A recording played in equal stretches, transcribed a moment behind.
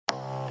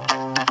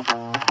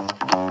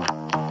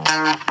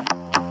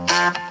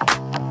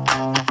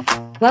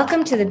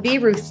Welcome to the Be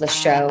Ruthless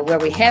Show, where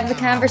we have the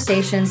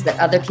conversations that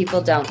other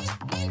people don't,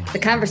 the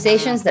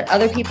conversations that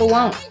other people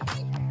won't.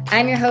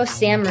 I'm your host,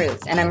 Sam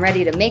Ruth, and I'm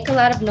ready to make a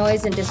lot of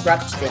noise and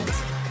disrupt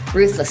things,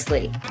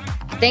 ruthlessly.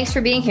 Thanks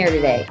for being here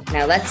today.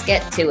 Now let's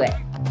get to it.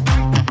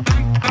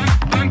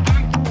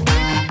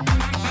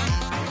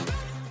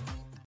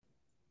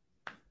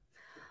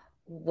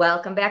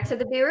 Welcome back to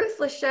the Be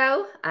Ruthless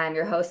Show. I'm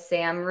your host,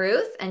 Sam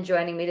Ruth, and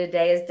joining me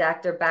today is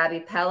Dr. Bobby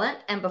Pellant.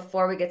 And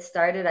before we get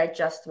started, I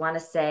just want to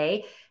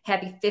say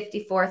happy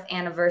 54th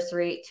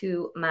anniversary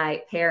to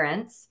my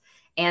parents.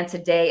 And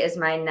today is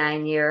my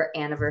 9-year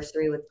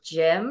anniversary with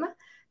Jim,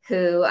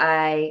 who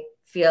I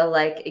feel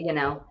like,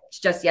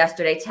 just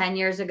yesterday, 10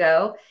 years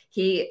ago,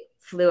 he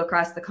flew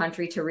across the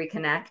country to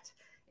reconnect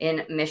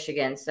in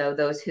Michigan. So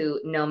those who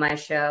know my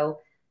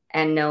show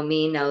and know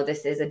me know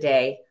this is a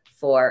day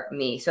for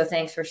me. So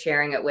thanks for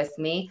sharing it with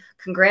me.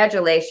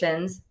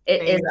 Congratulations.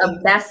 It is a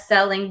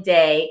best-selling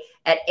day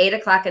at 8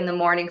 o'clock in the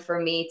morning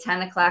for me,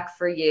 10 o'clock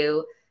for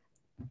you.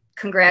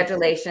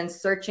 Congratulations.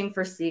 Searching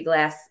for Sea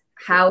Glass.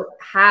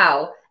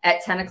 How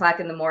at 10 o'clock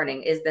in the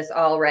morning is this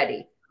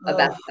already a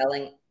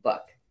best-selling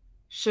book?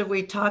 Should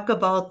we talk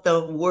about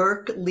the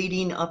work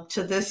leading up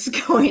to this,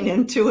 going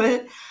into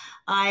it?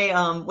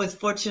 I was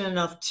fortunate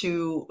enough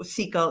to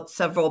seek out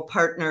several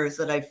partners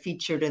that I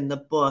featured in the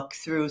book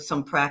through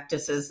some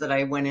practices that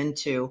I went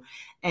into.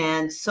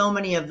 And so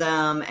many of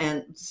them,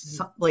 and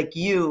like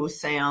you,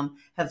 Sam,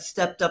 have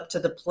stepped up to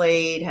the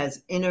plate,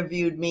 has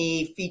interviewed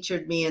me,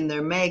 featured me in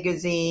their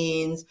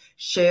magazines,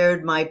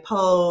 shared my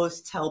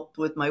posts, helped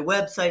with my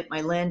website,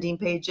 my landing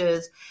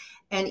pages.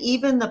 And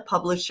even the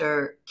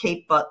publisher,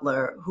 Kate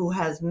Butler, who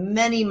has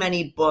many,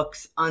 many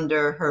books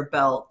under her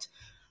belt,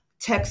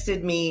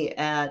 texted me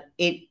at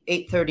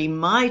 8:30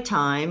 my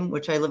time,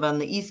 which I live on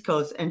the East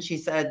Coast, and she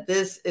said,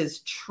 this is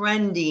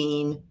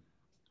trending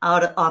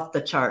off the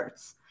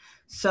charts.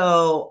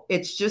 So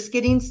it's just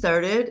getting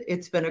started.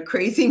 It's been a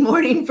crazy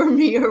morning for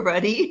me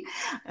already,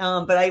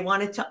 but I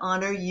wanted to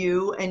honor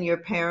you and your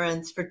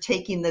parents for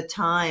taking the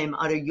time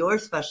out of your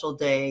special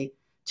day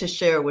to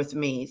share with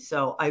me.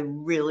 So I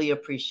really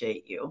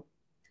appreciate you.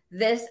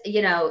 This,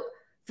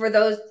 for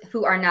those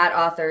who are not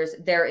authors,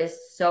 there is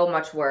so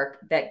much work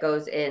that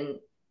goes in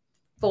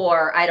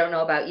for, I don't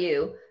know about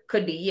you,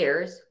 could be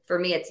years. For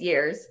me, it's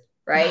years,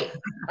 right?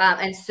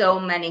 And so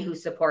many who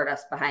support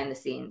us behind the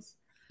scenes.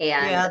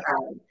 And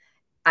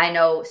I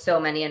know so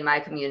many in my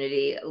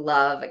community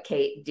love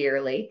Kate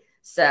dearly.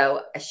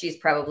 So she's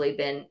probably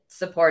been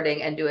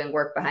supporting and doing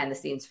work behind the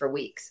scenes for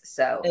weeks.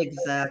 So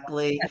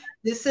exactly.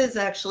 This is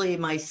actually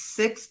my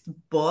 6th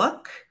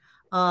book.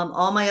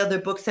 All my other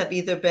books have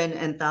either been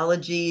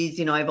anthologies,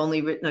 I've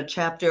only written a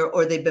chapter,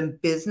 or they've been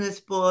business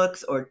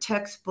books or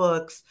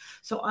textbooks.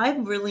 So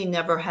I've really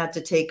never had to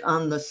take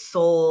on the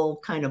sole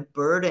kind of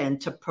burden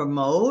to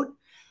promote.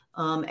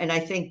 And I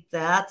think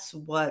that's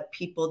what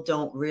people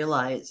don't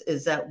realize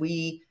is that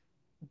we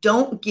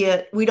don't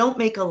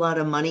make a lot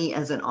of money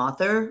as an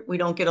author. We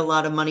don't get a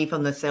lot of money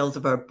from the sales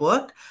of our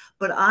book.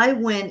 But I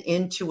went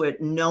into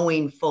it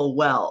knowing full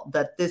well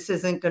that this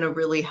isn't going to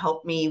really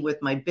help me with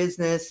my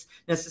business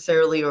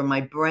necessarily or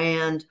my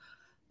brand.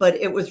 But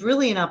it was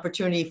really an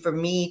opportunity for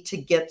me to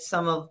get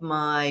some of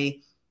my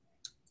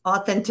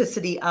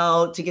authenticity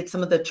out, to get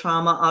some of the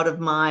trauma out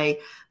of my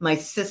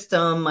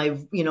system,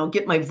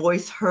 get my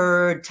voice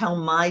heard, tell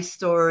my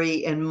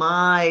story in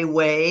my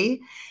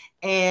way.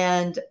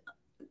 And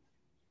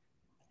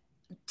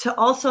to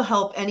also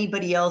help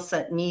anybody else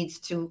that needs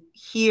to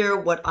hear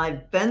what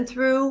I've been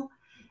through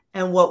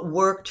and what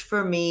worked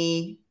for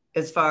me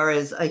as far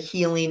as a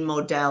healing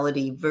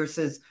modality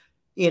versus,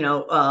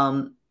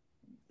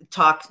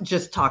 talk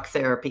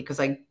therapy, because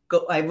I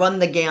run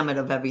the gamut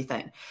of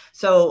everything.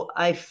 So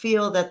I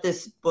feel that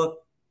this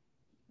book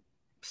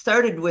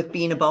started with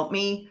being about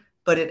me,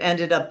 but it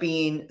ended up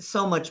being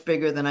so much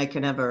bigger than I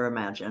can ever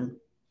imagine.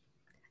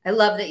 I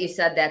love that you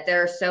said that.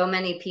 There are so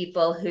many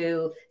people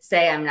who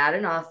say, I'm not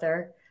an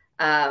author.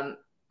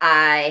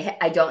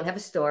 I don't have a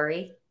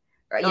story,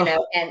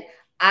 and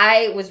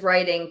I was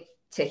writing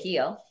to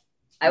heal.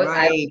 I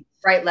would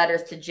write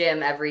letters to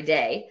Jim every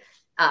day.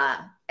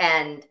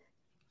 And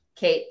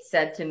Kate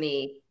said to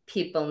me,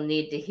 people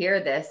need to hear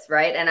this,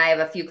 right? And I have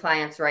a few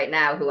clients right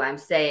now who I'm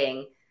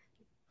saying,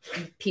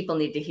 people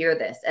need to hear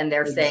this. And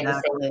they're saying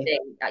the same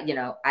thing.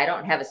 I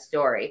don't have a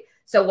story.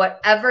 So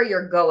whatever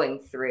you're going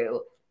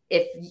through,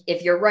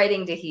 if you're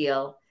writing to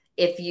heal,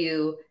 if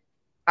you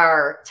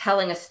are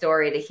telling a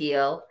story to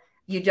heal,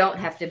 you don't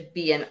have to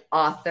be an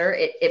author.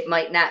 It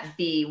might not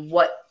be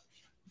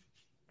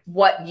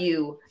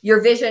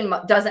your vision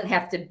doesn't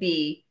have to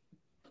be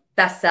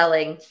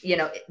best-selling.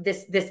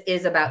 This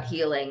is about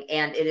healing,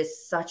 and it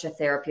is such a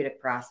therapeutic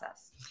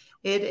process.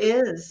 It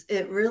is.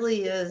 It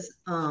really is,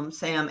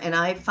 Sam. And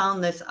I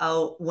found this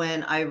out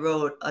when I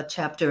wrote a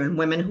chapter in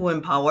Women Who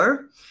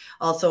Empower,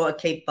 also a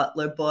Kate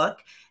Butler book.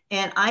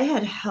 And I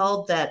had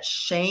held that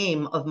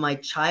shame of my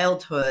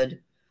childhood,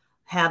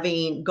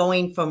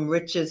 going from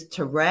riches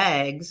to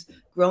rags,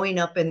 growing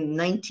up in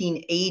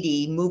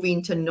 1980,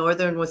 moving to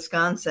northern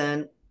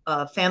Wisconsin,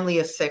 a family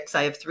of 6.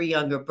 I have 3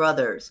 younger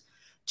brothers,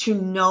 to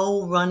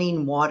no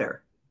running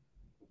water.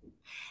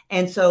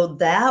 And so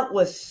that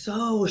was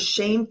so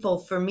shameful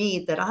for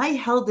me that I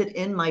held it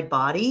in my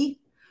body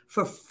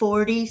for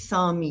 40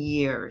 some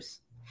years.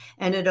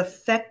 And it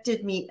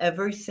affected me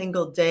every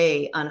single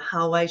day on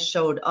how I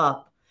showed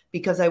up,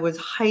 because I was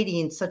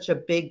hiding such a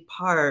big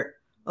part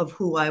of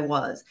who I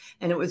was.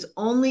 And it was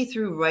only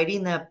through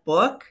writing that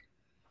book,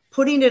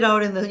 putting it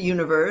out in the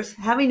universe,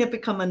 having it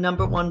become a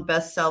 #1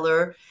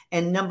 bestseller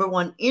and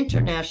 #1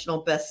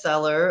 international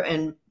bestseller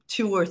in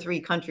 2 or 3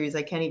 countries,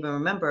 I can't even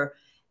remember,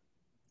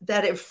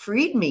 that it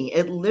freed me,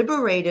 it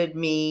liberated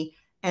me.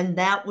 And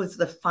that was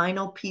the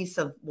final piece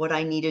of what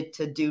I needed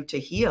to do to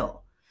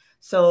heal.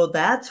 So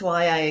that's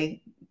why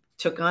I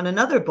took on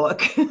another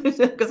book,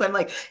 because I'm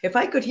like, if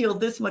I could heal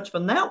this much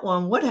from that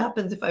one, what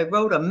happens if I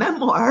wrote a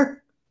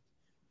memoir?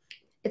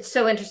 It's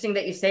so interesting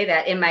that you say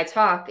that. In my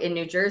talk in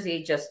New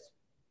Jersey, just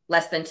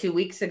less than 2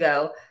 weeks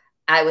ago,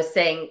 I was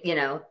saying,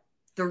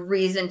 the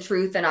reason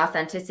truth and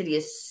authenticity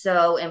is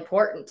so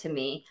important to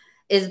me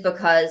is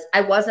because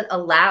I wasn't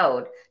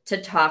allowed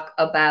to talk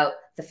about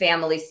the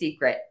family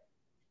secret.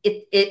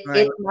 Right.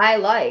 It's my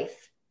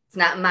life. It's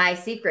not my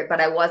secret,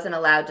 but I wasn't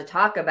allowed to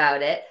talk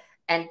about it.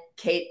 And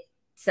Kate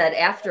said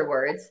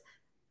afterwards,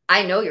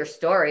 I know your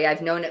story.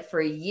 I've known it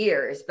for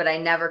years, but I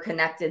never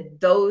connected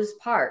those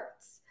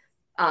parts.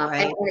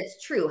 Right. And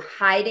it's true.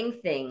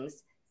 Hiding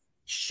things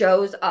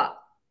shows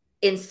up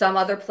in some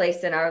other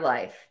place in our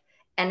life.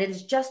 And it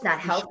is just not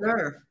healthy.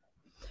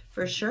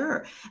 For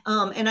sure.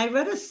 And I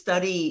read a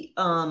study,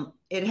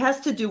 it has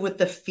to do with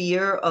the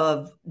fear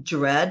of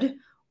dread.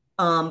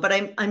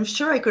 But I'm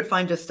sure I could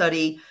find a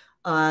study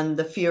on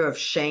the fear of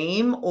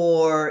shame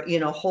or,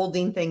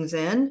 holding things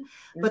in.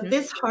 Mm-hmm. But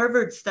this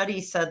Harvard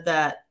study said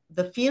that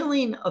the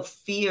feeling of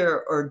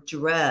fear or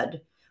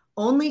dread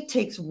only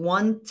takes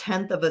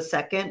 1/10 of a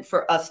second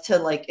for us to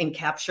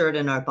encapture it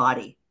in our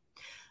body.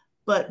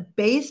 But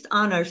based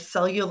on our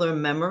cellular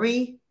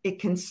memory, it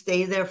can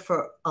stay there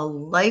for a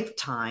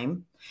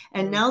lifetime.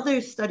 And now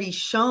there's studies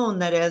shown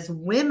that as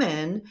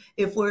women,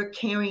 if we're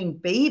carrying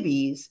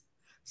babies,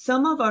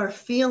 some of our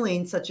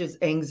feelings, such as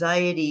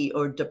anxiety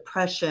or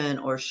depression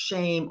or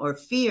shame or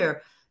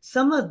fear,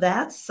 some of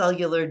that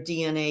cellular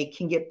DNA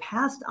can get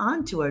passed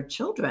on to our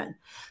children.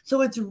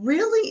 So it's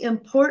really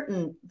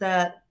important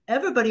that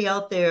everybody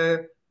out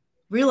there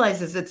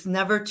realizes it's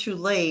never too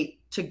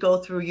late to go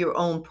through your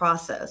own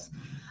process.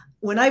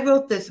 When I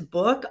wrote this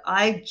book,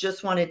 I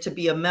just wanted to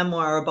be a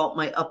memoir about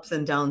my ups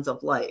and downs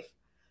of life.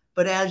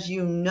 But as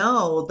you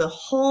know, the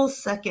whole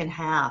second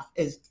half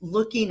is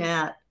looking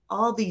at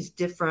all these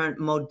different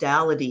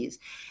modalities.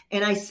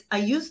 And I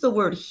use the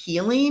word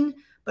healing,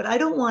 but I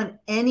don't want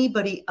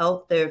anybody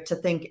out there to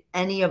think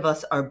any of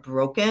us are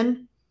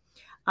broken.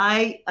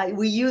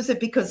 We use it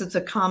because it's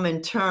a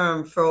common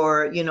term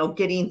for,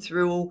 getting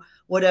through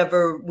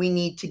whatever we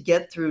need to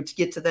get through to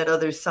get to that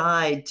other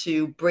side,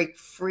 to break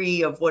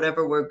free of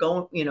whatever we're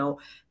going,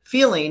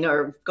 feeling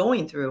or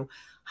going through.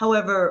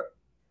 However,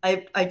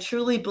 I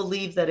truly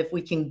believe that if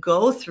we can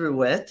go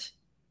through it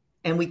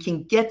and we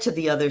can get to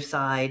the other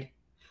side,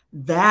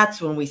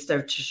 that's when we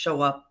start to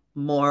show up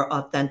more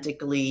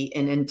authentically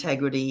in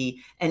integrity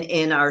and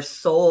in our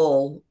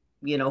soul,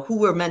 who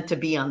we're meant to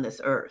be on this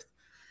earth.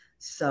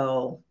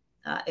 So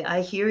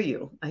I hear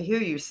you. I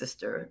hear you,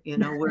 sister.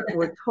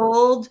 We're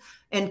told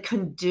and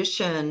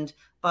conditioned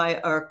by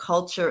our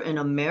culture in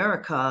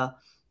America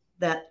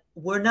that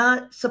we're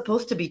not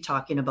supposed to be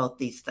talking about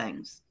these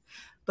things.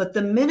 But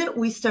the minute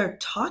we start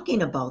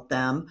talking about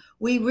them,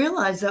 we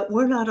realize that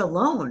we're not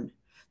alone.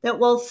 That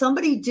while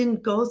somebody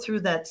didn't go through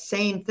that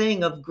same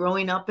thing of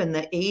growing up in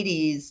the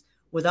 80s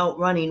without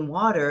running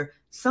water,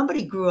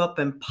 somebody grew up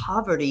in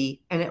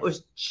poverty, and it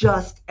was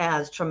just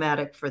as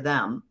traumatic for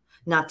them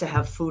not to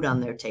have food on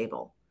their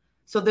table.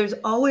 So there's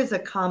always a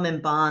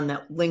common bond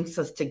that links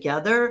us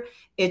together.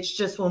 It's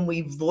just when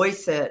we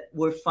voice it,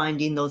 we're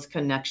finding those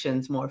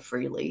connections more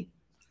freely.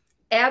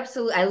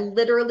 Absolutely. I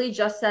literally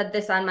just said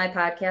this on my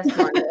podcast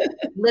Monday,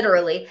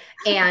 literally.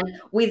 And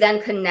we then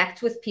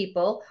connect with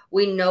people.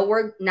 We know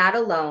we're not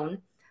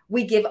alone.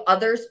 We give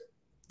others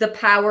the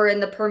power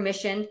and the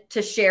permission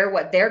to share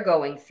what they're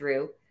going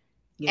through.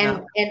 Yeah.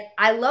 And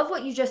I love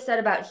what you just said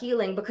about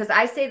healing, because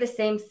I say the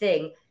same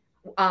thing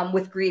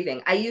with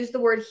grieving. I use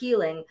the word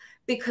healing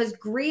because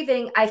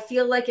grieving, I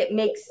feel like it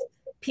makes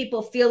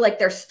people feel like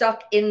they're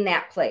stuck in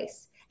that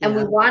place. And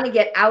we want to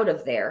get out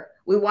of there.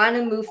 We want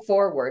to move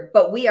forward,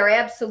 but we are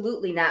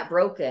absolutely not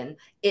broken.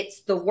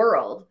 It's the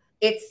world.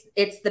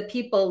 It's the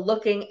people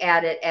looking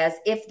at it as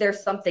if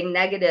there's something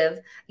negative.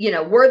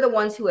 We're the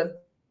ones who have.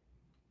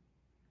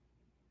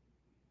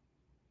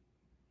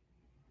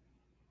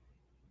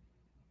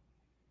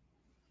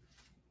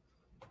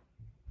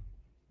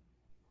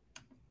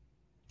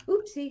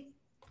 Oopsie.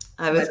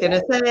 I was going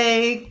to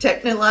say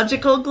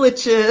technological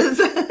glitches.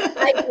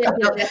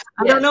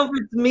 I don't know if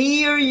it's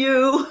me or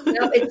you.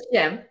 No, it's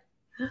Jim.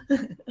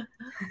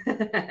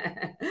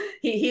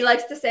 he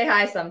likes to say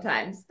hi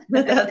sometimes.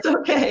 That's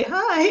okay.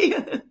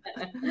 Hi.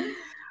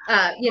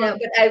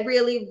 But I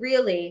really,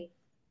 really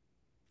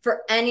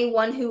for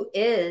anyone who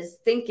is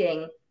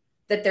thinking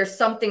that there's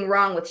something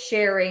wrong with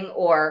sharing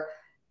or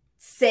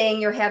saying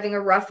you're having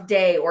a rough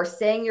day or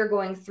saying you're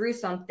going through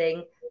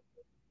something.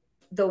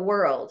 The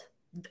world,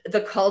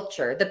 the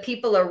culture, the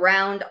people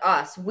around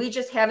us, we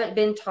just haven't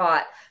been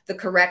taught the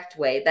correct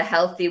way, the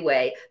healthy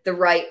way, the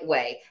right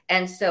way.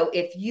 And so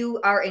if you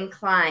are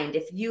inclined,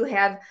 if you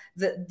have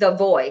the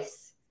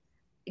voice,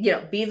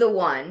 be the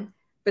one,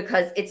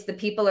 because it's the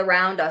people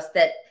around us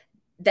that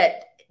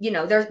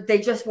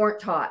they just weren't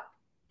taught.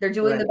 They're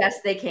doing the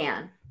best they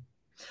can.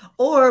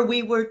 Or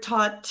we were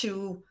taught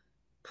to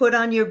put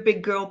on your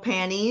big girl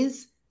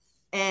panties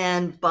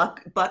and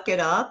buck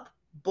it up.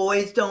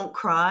 Boys don't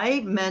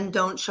cry, men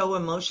don't show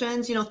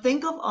emotions.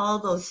 Think of all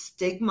those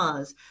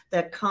stigmas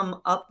that come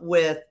up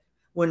with,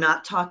 we're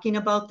not talking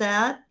about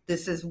that.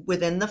 This is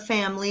within the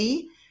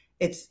family.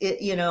 This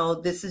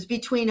is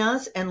between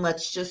us, and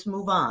let's just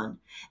move on.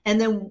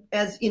 And then,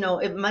 as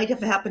it might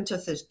have happened to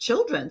us as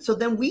children. So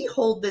then we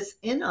hold this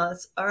in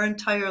us our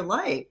entire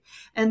life.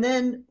 And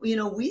then,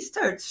 we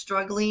start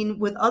struggling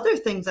with other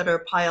things that are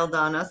piled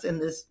on us in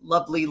this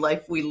lovely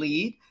life we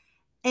lead.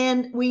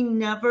 And we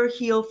never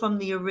heal from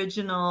the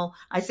original,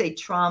 I say,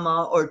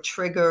 trauma or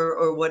trigger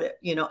or what,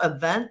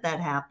 event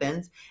that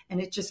happens. And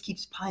it just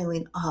keeps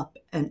piling up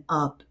and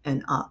up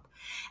and up.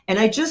 And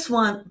I just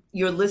want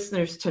your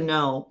listeners to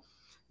know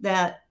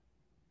that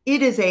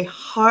it is a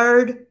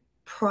hard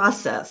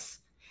process.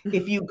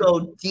 If you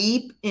go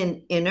deep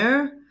in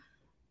inner,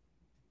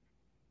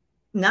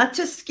 not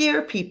to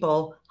scare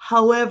people,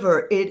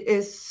 however, it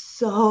is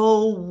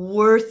so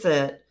worth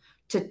it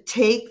to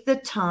take the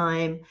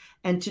time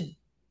and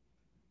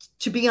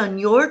to be on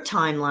your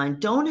timeline.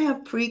 Don't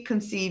have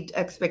preconceived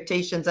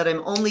expectations that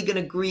I'm only going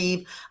to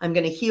grieve. I'm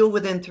going to heal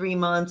within 3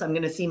 months. I'm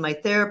going to see my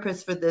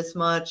therapist for this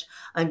much.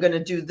 I'm going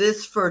to do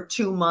this for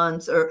 2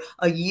 months or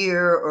a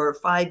year or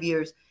 5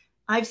 years.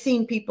 I've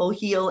seen people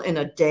heal in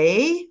a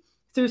day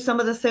through some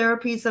of the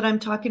therapies that I'm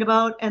talking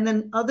about. And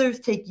then others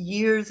take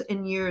years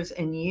and years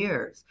and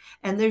years.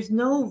 And there's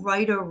no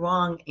right or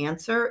wrong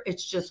answer.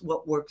 It's just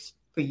what works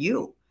for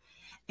you.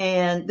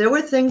 And there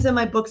were things in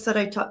my books that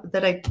I talked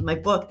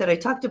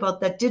about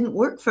that didn't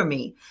work for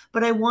me,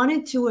 but I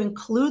wanted to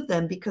include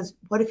them because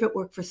what if it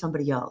worked for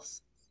somebody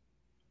else?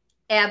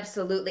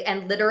 Absolutely.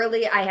 And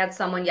literally, I had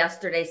someone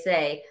yesterday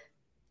say,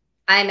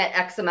 I'm at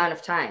X amount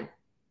of time.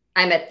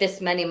 I'm at this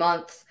many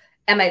months.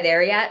 Am I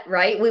there yet?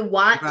 Right? We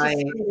want to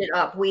speed it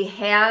up. We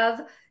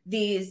have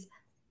these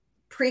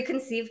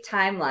preconceived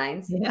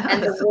timelines,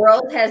 and the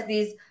world has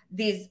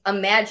these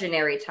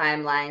imaginary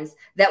timelines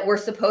that we're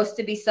supposed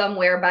to be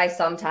somewhere by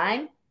some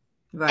time.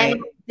 Right.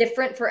 And it's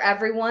different for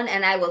everyone.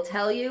 And I will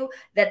tell you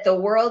that the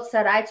world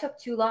said I took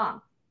too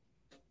long.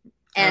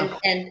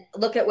 And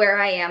look at where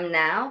I am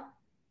now.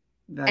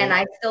 Right. And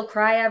I still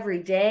cry every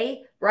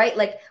day, right?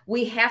 Like,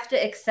 we have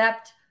to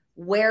accept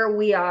where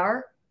we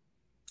are.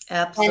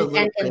 Absolutely.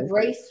 And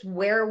embrace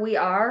where we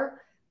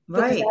are.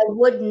 Because I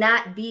would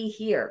not be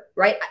here,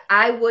 right?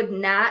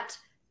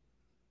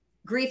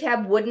 Grief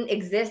Hab wouldn't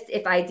exist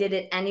if I did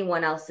it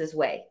anyone else's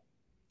way.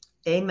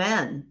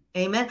 Amen.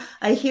 Amen.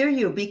 I hear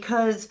you,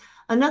 because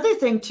another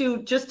thing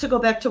too, just to go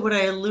back to what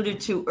I alluded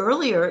to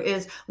earlier,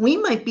 is we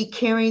might be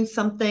carrying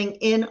something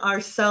in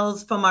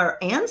ourselves from our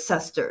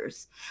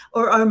ancestors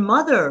or our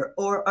mother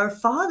or our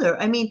father.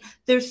 I mean,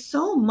 there's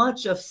so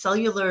much of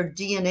cellular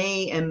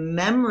DNA and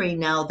memory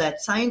now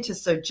that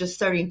scientists are just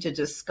starting to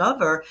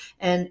discover,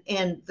 and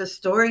the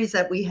stories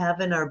that we have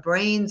in our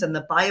brains and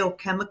the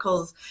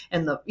biochemicals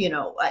and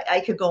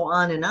I could go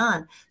on and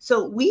on.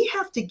 So we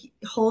have to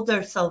hold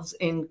ourselves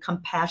in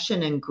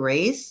compassion and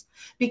grace,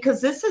 because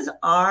this is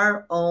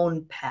our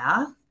own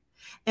path.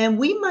 And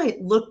we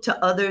might look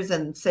to others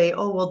and say,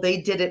 oh, well,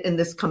 they did it in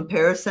this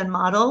comparison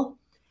model.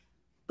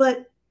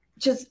 But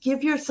just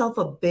give yourself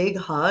a big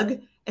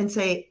hug and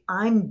say,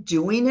 I'm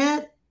doing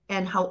it.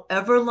 And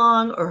however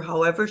long or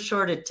however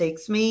short it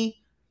takes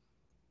me,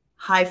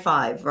 high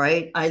five,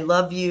 right? I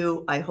love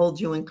you. I hold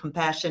you in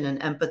compassion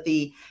and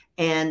empathy.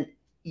 And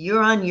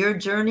you're on your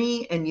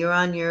journey, and you're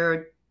on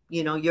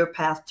your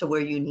path to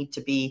where you need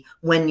to be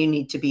when you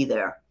need to be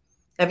there.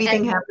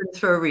 Everything happens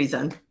for a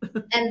reason.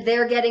 And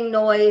they're getting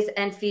noise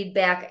and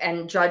feedback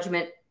and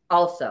judgment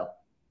also.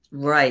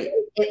 Right.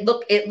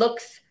 It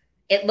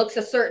looks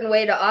a certain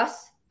way to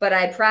us, but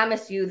I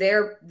promise you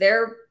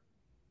they're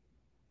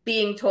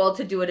being told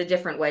to do it a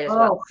different way as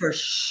well. Oh, for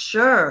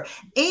sure.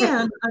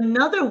 And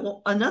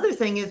another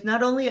thing is,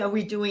 not only are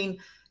we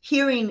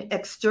hearing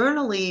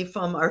externally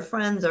from our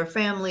friends, our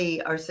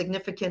family, our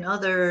significant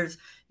others,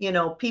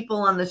 people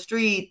on the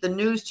street, the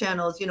news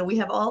channels, we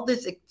have all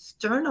this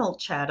external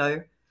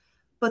chatter.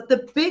 But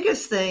the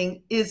biggest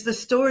thing is the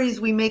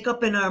stories we make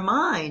up in our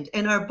mind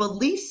and our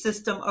belief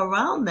system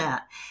around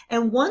that.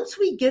 And once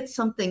we get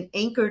something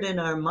anchored in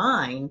our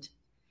mind,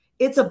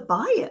 it's a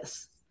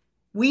bias.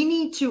 We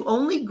need to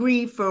only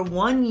grieve for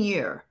 1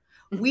 year.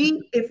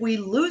 If we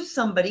lose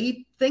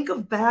somebody, think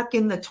of back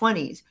in the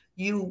 1920s.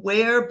 You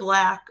wear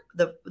black,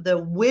 the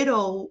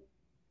widow,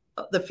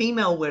 the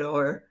female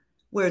widower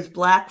wears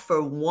black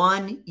for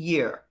 1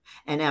 year.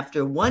 And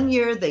after 1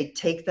 year, they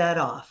take that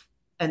off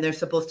and they're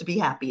supposed to be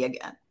happy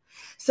again.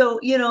 So,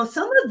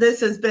 some of this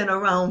has been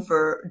around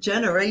for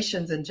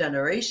generations and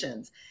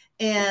generations,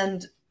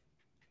 and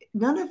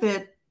none of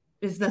it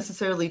is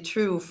necessarily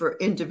true for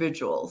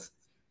individuals.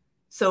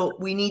 So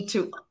we need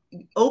to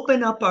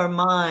open up our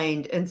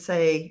mind and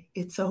say,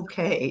 it's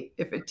okay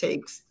if it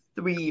takes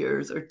 3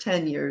 years or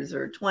 10 years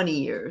or 20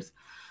 years.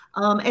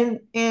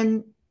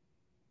 And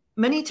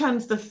many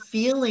times the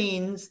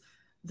feelings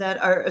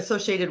that are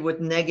associated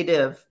with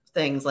negative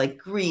things like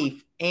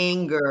grief,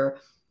 anger,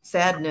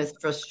 sadness,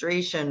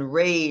 frustration,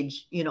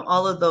 rage,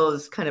 all of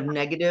those kind of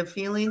negative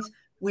feelings,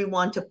 we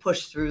want to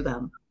push through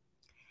them.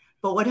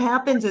 But what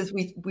happens is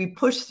we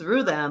push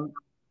through them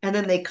and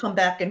then they come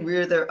back and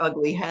rear their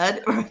ugly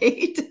head,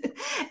 right?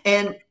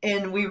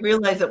 And we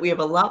realize that we have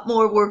a lot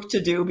more work to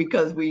do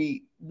because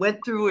we went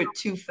through it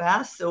too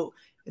fast. So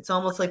it's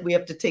almost like we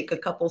have to take a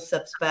couple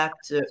steps back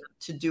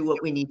to do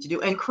what we need to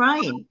do. And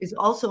crying is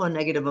also a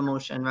negative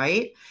emotion,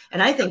 right?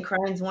 And I think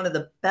crying is one of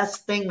the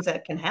best things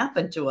that can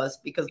happen to us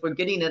because we're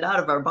getting it out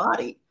of our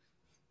body.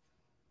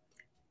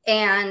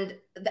 And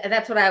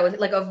that's what I was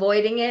like,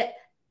 avoiding it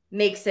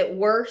makes it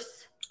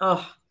worse.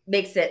 Oh,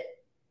 makes it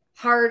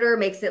harder,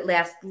 makes it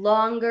last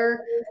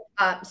longer.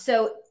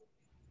 So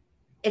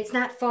it's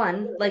not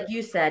fun. Like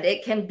you said,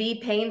 it can be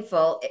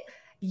painful,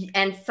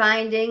 and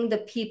finding the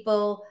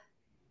people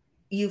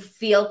you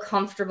feel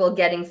comfortable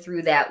getting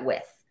through that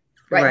with,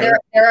 right?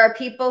 There are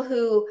people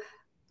who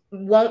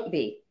won't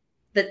be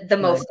the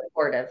most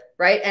supportive,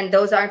 right? And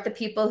those aren't the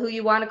people who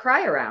you want to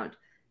cry around.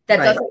 That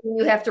doesn't mean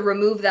you have to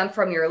remove them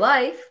from your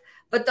life,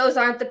 but those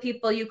aren't the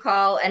people you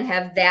call and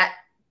have that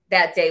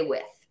day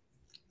with.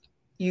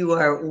 You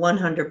are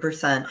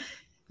 100%.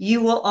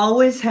 You will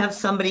always have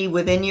somebody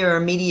within your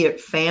immediate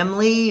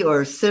family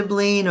or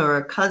sibling or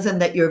a cousin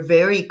that you're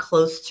very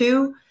close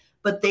to,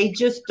 but they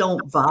just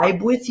don't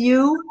vibe with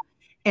you.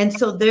 And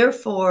so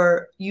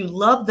therefore you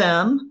love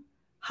them.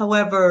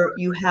 However,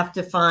 you have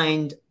to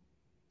find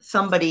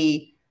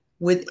somebody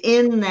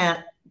within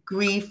that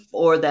grief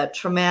or that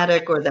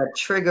traumatic or that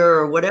trigger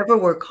or whatever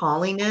we're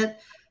calling it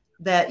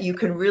that you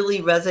can really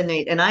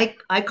resonate. And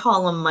I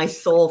call them my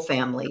soul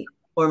family,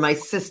 or my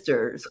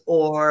sisters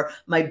or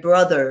my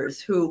brothers,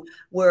 who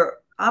were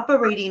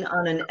operating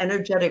on an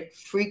energetic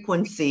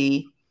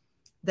frequency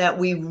that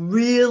we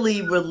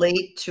really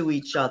relate to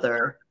each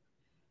other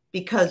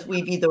because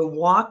we've either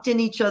walked in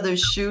each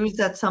other's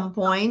shoes at some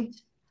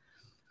point,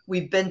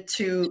 we've been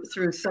through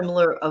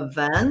similar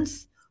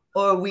events,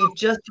 or we've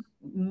just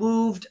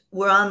moved,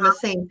 we're on the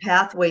same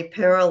pathway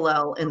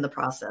parallel in the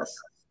process.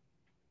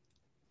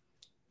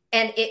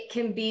 And it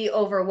can be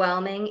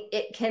overwhelming.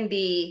 It can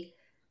be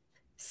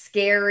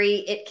scary.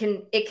 It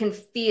can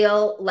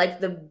feel like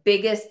the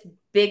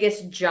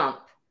biggest jump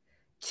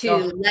to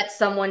let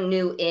someone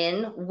new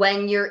in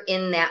when you're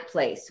in that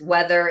place,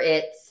 whether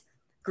it's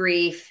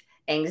grief,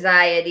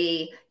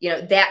 anxiety,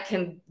 that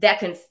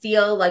can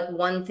feel like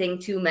one thing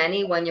too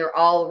many when you're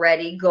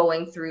already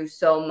going through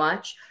so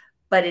much,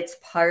 but it's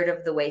part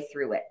of the way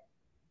through it.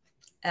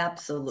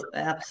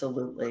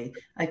 Absolutely.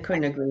 I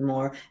couldn't agree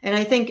more. And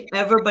I think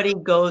everybody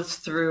goes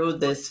through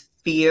this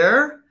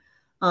fear.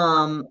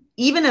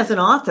 Even as an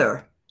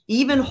author,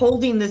 even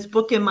holding this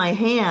book in my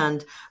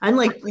hand, I'm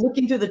like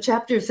looking through the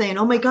chapters saying,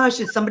 oh my gosh,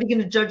 is somebody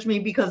going to judge me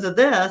because of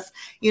this?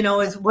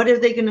 What are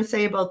they going to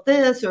say about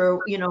this? Or,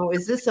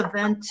 is this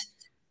event,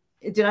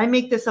 did I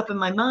make this up in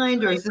my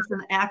mind? Or is this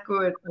an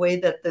accurate way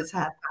that this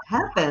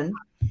happened?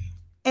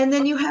 And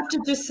then you have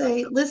to just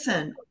say,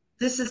 listen,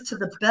 this is to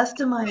the best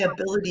of my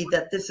ability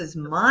that this is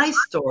my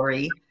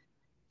story.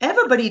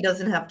 Everybody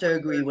doesn't have to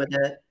agree with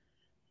it.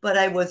 But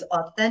I was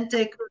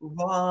authentic,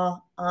 raw,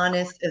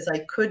 honest as I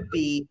could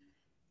be.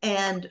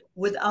 And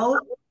without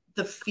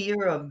the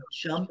fear of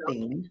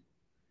jumping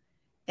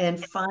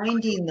and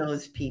finding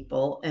those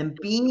people and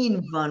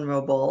being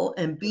vulnerable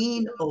and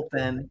being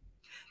open,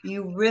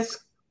 you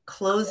risk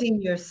closing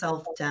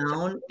yourself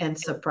down and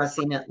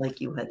suppressing it,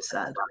 like you had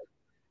said.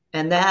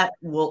 And that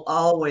will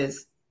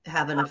always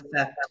have an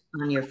effect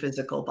on your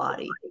physical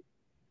body.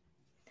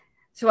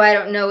 So I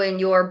don't know, in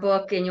your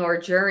book, in your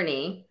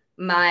journey,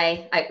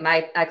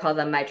 I call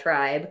them my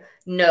tribe,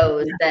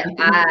 knows that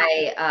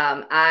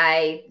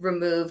I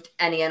removed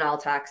any and all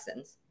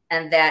toxins,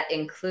 and that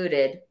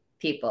included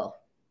people,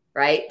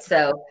 right?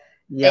 So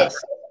yes,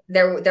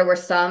 there were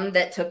some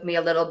that took me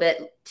a little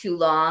bit too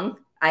long.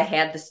 I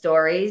had the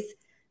stories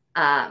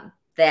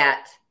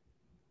that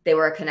they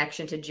were a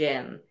connection to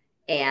Jim,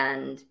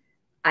 and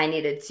I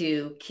needed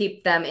to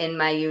keep them in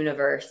my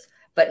universe.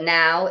 But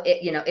now,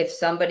 if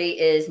somebody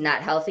is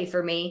not healthy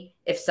for me,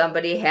 if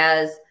somebody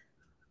has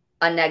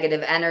a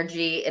negative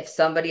energy, if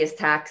somebody is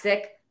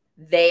toxic,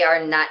 they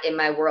are not in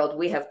my world.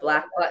 We have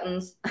black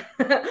buttons.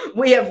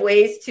 We have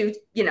ways to,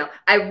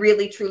 I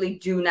really, truly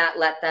do not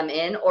let them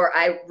in, or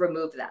I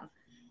remove them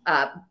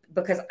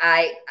because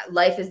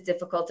life is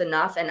difficult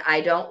enough, and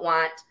I don't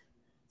want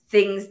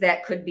things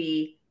that could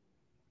be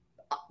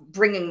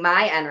bringing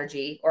my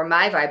energy or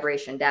my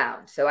vibration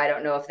down. So I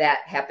don't know if that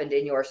happened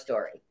in your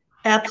story.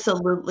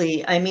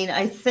 Absolutely. I mean,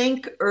 I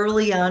think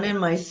early on in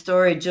my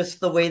story, just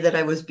the way that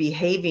I was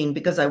behaving,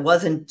 because I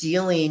wasn't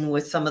dealing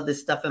with some of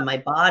this stuff in my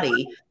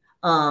body,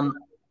 um,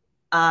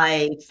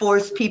 I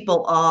forced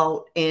people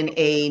out in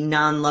a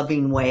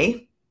non-loving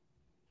way.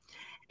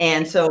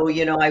 And so,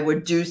 I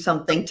would do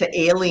something to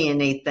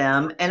alienate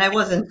them. And I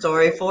wasn't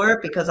sorry for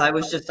it because I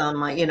was just on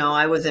my,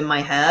 I was in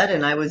my head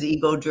and I was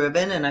ego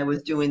driven and I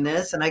was doing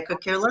this and I could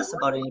care less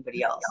about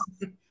anybody else.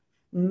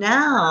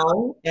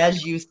 Now,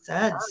 as you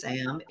said,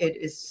 Sam, it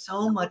is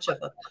so much of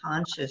a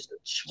conscious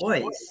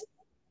choice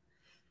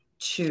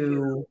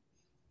to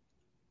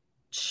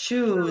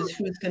choose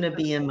who's going to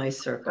be in my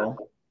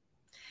circle.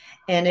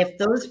 And if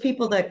those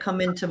people that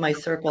come into my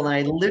circle, and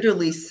I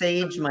literally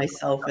sage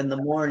myself in the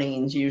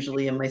mornings,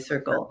 usually in my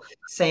circle,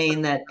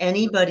 saying that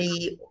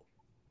anybody,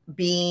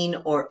 being,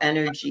 or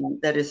energy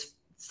that is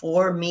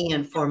for me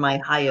and for my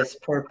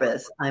highest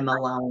purpose, I'm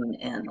allowing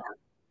in.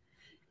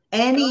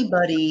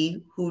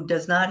 Anybody who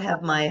does not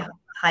have my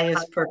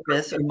highest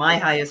purpose or my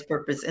highest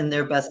purpose in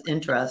their best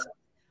interest,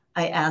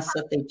 I ask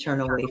that they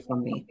turn away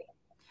from me.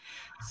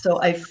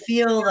 So I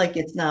feel like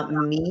it's not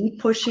me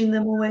pushing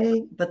them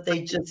away, but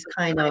they just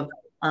kind of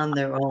on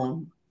their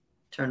own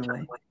turn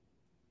away.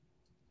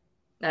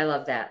 I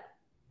love that.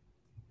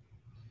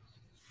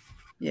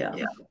 Yeah.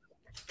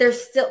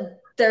 There's still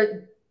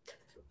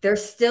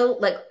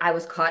like I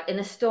was caught in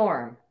a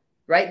storm,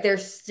 right?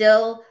 There's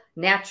still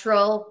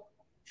natural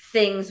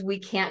things we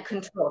can't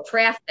control.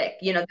 Traffic,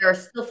 there are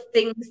still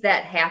things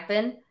that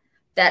happen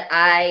that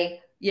I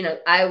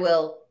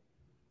will,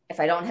 if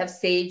I don't have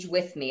sage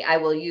with me, I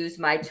will use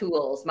my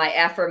tools, my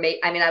affirmation.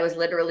 I mean, I was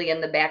literally in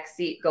the back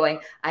seat going,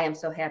 I am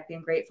so happy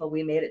and grateful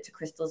we made it to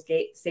Crystal's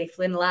Gate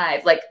safely and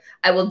alive. Like,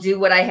 I will do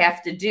what I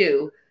have to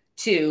do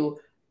to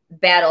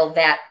battle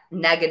that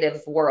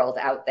negative world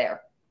out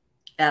there.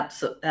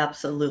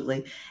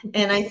 Absolutely.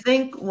 And I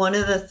think one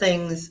of the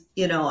things,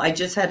 I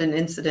just had an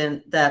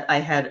incident that I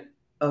had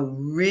a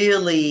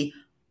really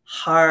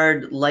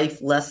hard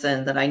life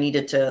lesson that I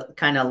needed to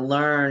kind of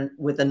learn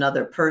with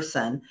another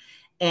person.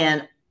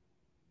 And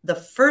the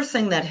first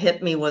thing that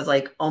hit me was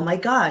like, oh my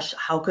gosh,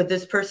 how could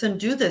this person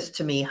do this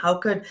to me? How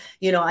could,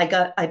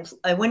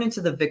 I went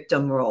into the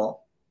victim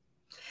role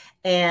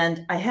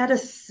and I had to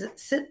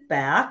sit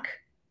back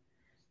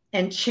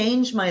and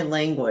change my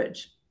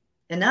language.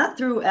 And not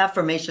through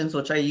affirmations,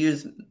 which I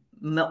use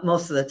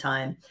most of the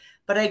time,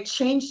 but I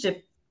changed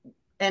it.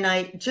 And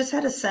I just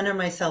had to center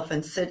myself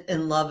and sit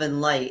in love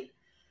and light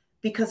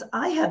because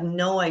I have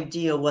no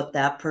idea what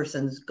that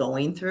person's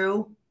going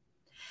through.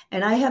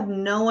 And I have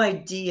no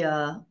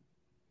idea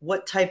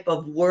what type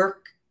of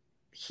work,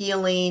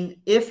 healing,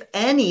 if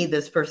any,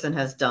 this person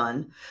has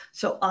done.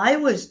 So I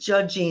was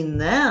judging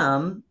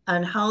them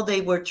on how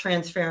they were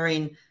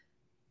transferring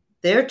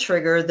their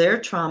trigger, their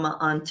trauma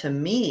onto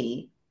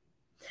me.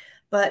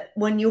 But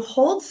when you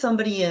hold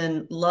somebody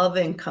in love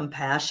and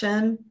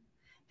compassion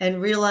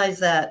and realize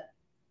that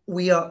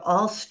we are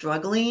all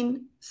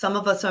struggling, some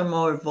of us are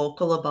more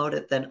vocal about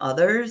it than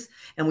others,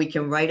 and we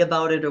can write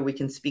about it or we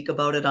can speak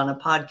about it on a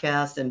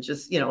podcast and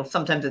just,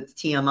 sometimes it's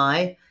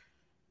TMI.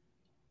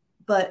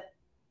 But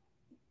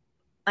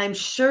I'm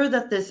sure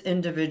that this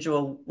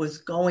individual was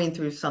going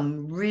through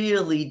some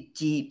really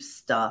deep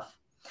stuff.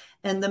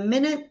 And the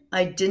minute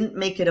I didn't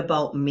make it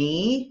about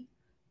me,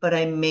 but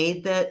I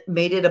made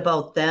it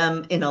about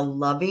them in a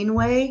loving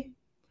way,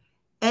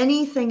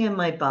 anything in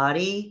my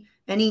body,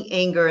 any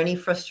anger, any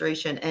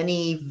frustration,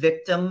 any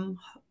victimhood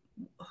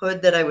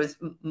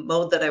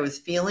mode that I was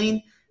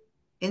feeling,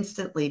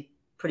 instantly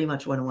pretty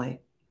much went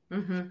away.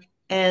 Mm-hmm.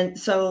 And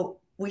so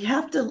we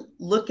have to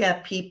look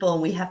at people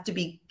and we have to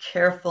be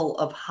careful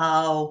of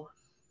how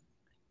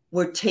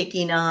we're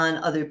taking on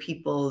other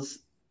people's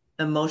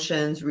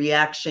emotions,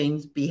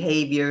 reactions,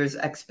 behaviors,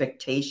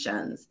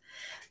 expectations.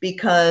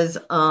 Because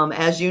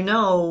as you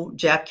know,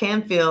 Jack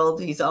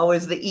Canfield, he's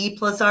always the E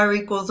plus R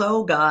equals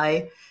O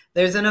guy.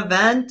 There's an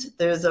event,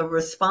 there's a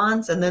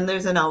response, and then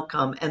there's an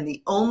outcome. And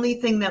the only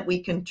thing that we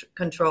can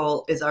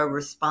control is our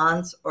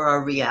response or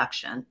our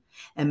reaction.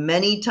 And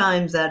many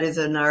times that is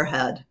in our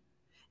head.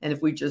 And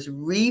if we just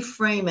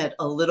reframe it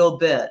a little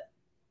bit,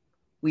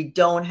 we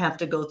don't have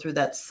to go through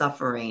that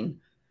suffering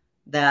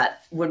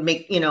that would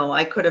make,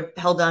 I could have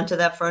held on to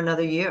that for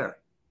another year.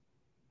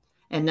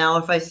 And now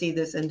if I see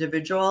this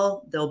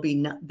individual,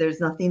 there's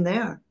nothing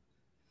there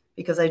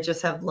because I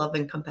just have love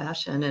and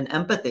compassion and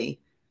empathy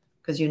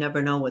because you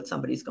never know what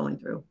somebody's going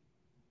through.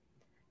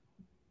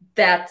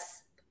 And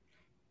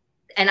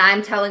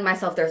I'm telling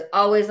myself, there's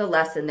always a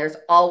lesson. There's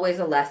always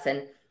a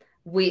lesson.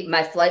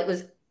 My flight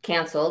was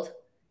canceled.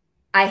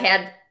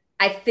 I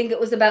think it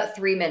was about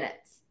 3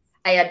 minutes.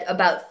 I had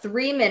about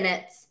 3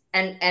 minutes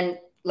and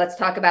let's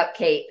talk about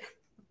Kate.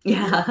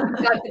 Yeah.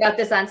 We talked about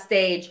this on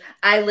stage.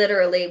 I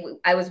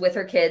was with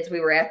her kids.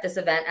 We were at this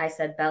event. I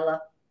said,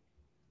 Bella,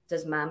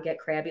 does mom get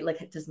crabby?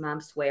 Like, does mom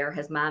swear?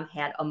 Has mom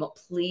had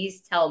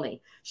please tell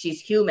me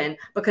she's human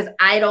because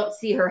I don't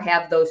see her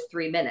have those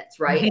 3 minutes,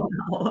 right?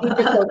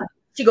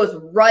 She goes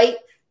right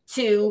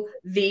to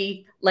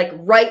the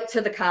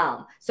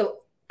calm. So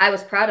I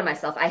was proud of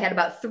myself. I had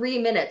about 3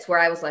 minutes where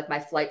I was like, my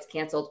flight's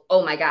canceled.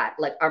 Oh my God.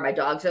 Like, are my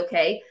dogs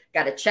okay?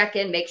 Got to check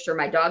in, make sure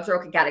my dogs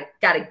are okay.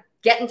 Got to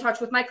get in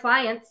touch with my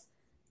clients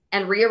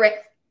and rearrange.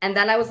 And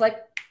then I was like,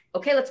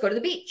 okay, let's go to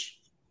the beach.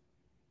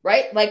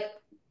 Right? Like,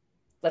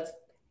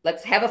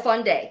 let's have a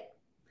fun day.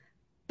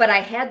 But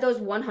I had those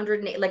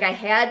 108, like I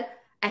had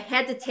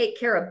to take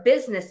care of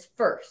business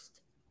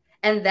first.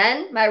 And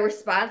then my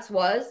response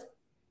was,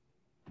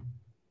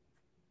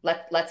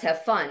 let's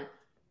have fun.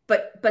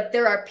 But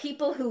there are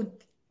people who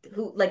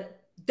like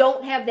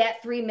don't have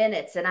that 3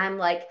 minutes, and I'm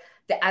like,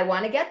 I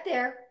want to get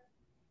there.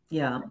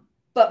 Yeah.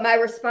 But my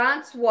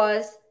response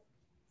was,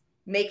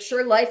 make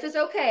sure life is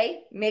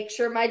okay, make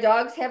sure my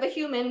dogs have a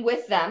human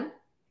with them,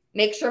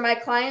 make sure my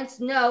clients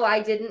know I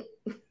didn't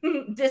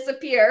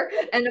disappear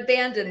and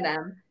abandon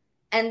them.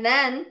 And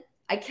then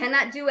I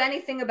cannot do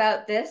anything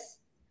about this.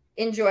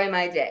 Enjoy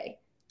my day.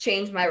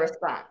 Change my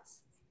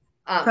response.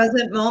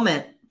 Present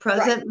moment,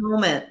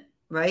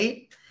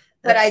 right?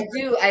 But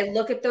I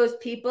look at those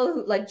people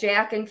who, like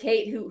Jack and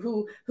Kate,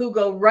 who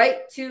go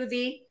right to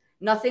the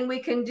nothing we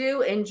can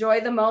do,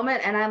 enjoy the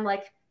moment. And I'm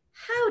like,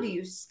 how do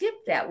you skip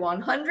that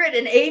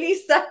 180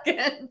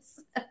 seconds?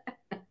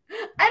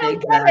 I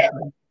don't get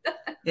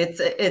it.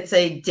 It's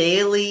a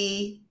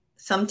daily,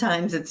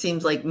 sometimes it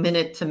seems like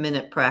minute to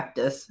minute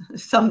practice.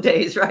 Some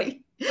days, right?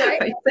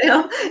 Right,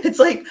 Sam? It's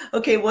like,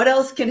 okay, what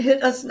else can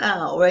hit us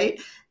now, right?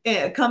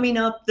 Coming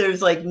up,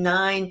 there's like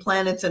 9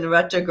 planets in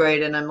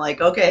retrograde, and I'm like,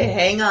 okay,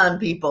 hang on,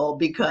 people,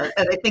 because,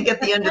 and I think at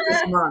the end of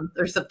this month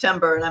or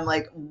September, and I'm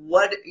like,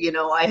 what,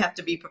 I have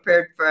to be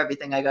prepared for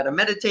everything. I got to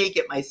meditate,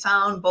 get my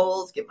sound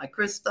bowls, get my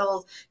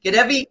crystals, get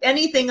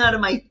anything out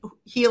of my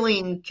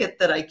healing kit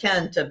that I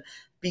can to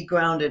be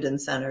grounded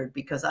and centered,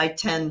 because I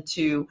tend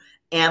to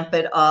amp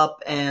it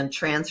up and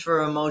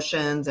transfer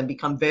emotions and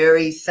become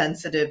very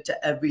sensitive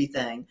to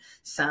everything,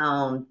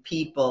 sound,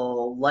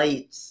 people,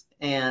 lights.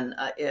 And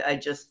I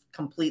just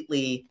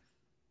completely,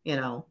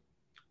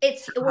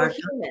 it's, we're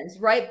humans,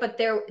 right? But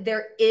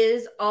there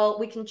is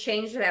we can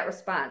change that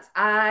response.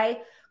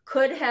 I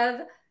could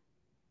have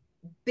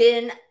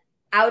been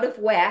out of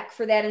whack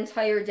for that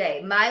entire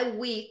day. My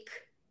week,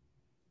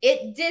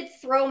 it did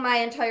throw my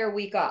entire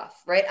week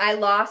off, right? I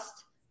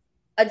lost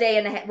a day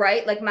and a half,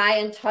 right? Like my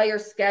entire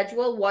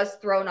schedule was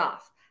thrown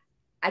off.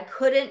 I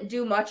couldn't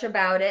do much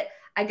about it.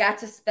 I got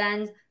to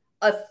spend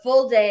a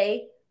full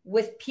day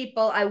with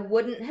people I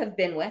wouldn't have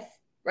been with,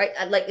 right?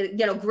 Like,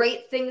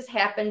 great things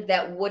happened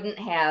that wouldn't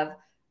have.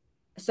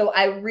 So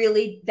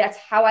that's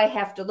how I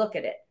have to look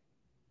at it,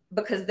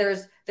 because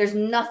there's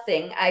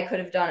nothing I could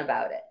have done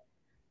about it.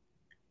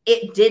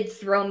 It did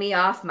throw me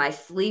off, my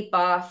sleep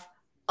off,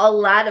 a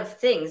lot of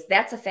things.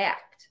 That's a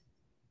fact.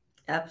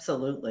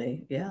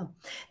 Absolutely. Yeah.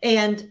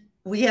 And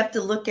we have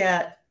to look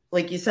at,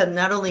 like you said,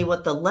 not only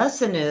what the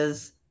lesson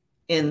is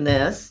in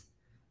this,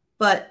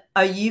 but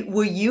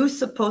were you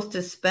supposed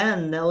to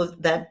spend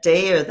that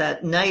day or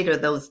that night or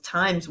those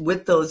times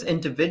with those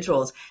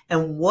individuals?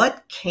 And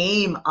what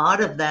came out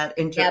of that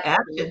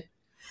interaction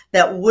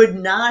that would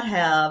not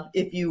have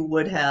if you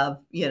would have,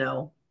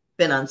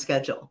 been on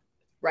schedule?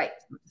 Right.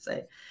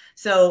 Say.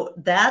 So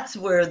that's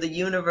where the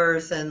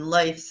universe and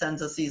life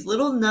sends us these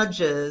little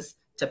nudges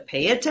to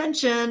pay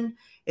attention.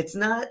 It's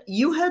not,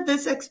 you had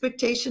this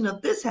expectation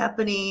of this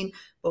happening,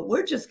 but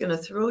we're just going to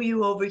throw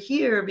you over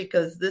here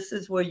because this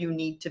is where you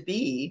need to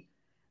be.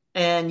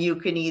 And you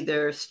can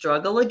either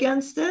struggle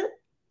against it,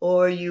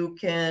 or you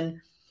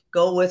can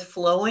go with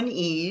flow and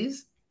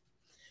ease.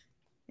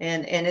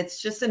 And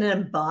it's just an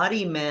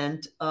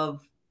embodiment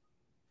of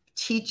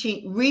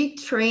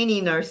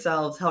retraining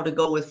ourselves how to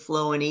go with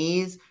flow and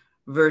ease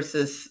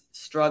versus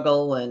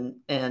struggle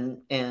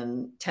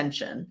and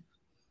tension.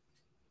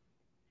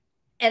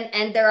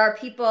 And there are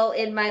people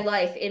in my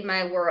life, in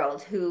my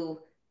world, who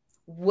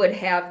would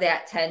have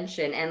that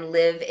tension and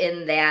live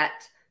in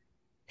that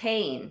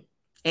pain.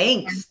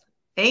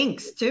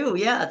 Angst too.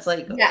 Yeah. It's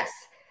like, yes.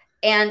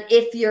 And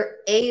if you're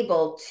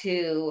able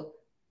to,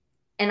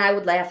 and I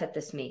would laugh at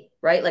this,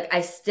 right? Like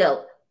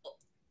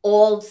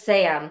old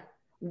Sam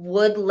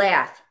would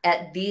laugh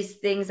at these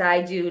things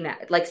I do now,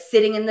 like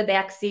sitting in the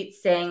back seat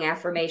saying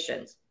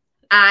affirmations.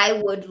 I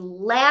would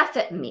laugh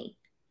at me.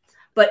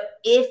 But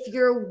if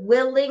you're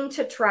willing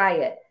to try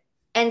it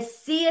and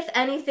see if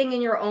anything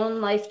in your own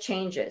life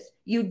changes,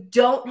 you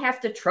don't have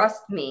to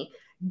trust me.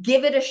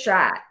 Give it a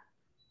shot.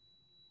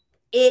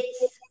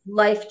 It's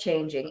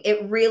life-changing.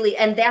 It really,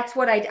 and that's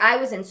what I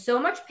was in so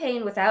much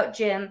pain without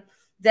Jim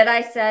that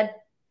I said,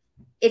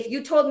 if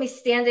you told me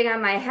standing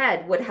on my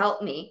head would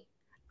help me,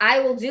 I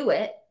will do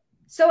it.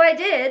 So I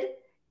did,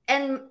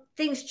 and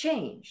things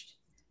changed.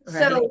 Right.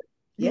 So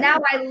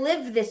now I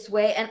live this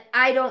way, and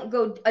I don't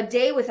go a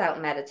day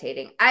without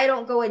meditating. I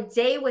don't go a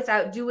day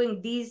without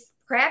doing these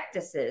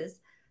practices,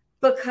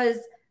 because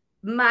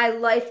my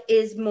life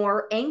is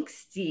more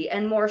angsty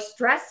and more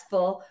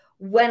stressful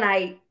when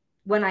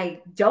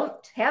I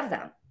don't have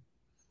them.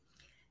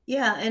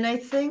 Yeah. And I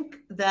think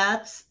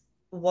that's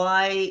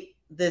why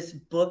this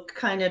book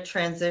kind of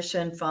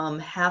transitioned from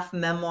half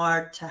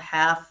memoir to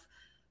half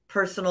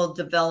personal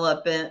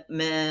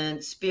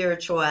development,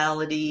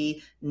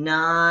 spirituality,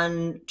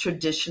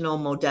 non-traditional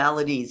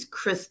modalities,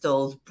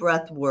 crystals,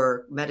 breath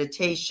work,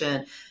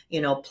 meditation,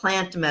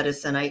 plant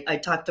medicine. I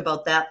talked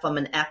about that from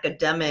an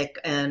academic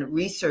and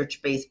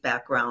research-based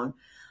background.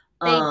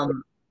 Thank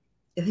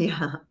you.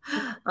 Yeah.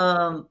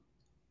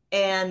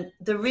 And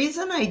the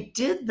reason I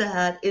did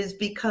that is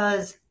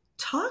because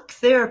talk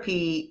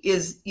therapy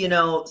is,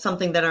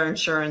 something that our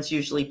insurance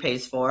usually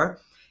pays for.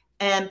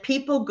 And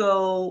people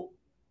go,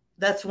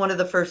 that's one of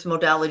the first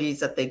modalities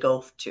that they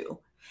go to.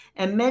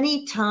 And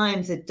many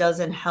times it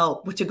doesn't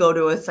help to go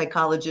to a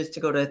psychologist, to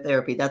go to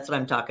therapy. That's what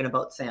I'm talking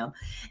about, Sam.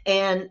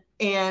 And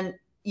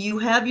you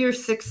have your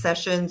 6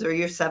 sessions or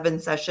your 7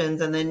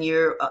 sessions, and then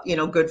you're,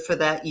 good for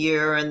that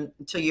year and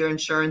until your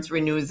insurance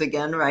renews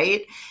again,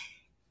 right?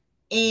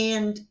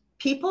 And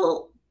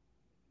people,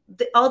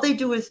 all they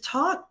do is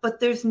talk, but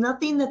there's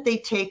nothing that they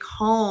take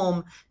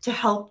home to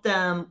help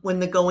them when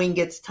the going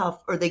gets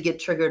tough or they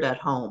get triggered at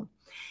home.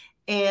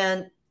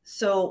 And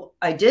so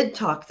I did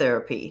talk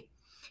therapy.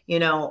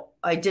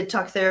 I did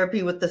talk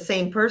therapy with the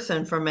same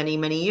person for many,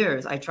 many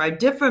years. I tried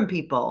different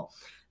people.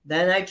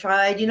 Then I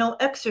tried,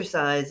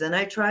 exercise, and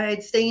I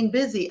tried staying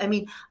busy. I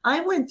mean, I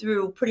went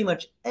through pretty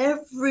much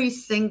every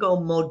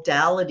single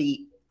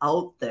modality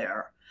out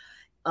there,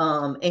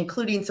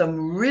 including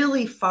some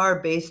really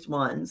far-based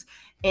ones.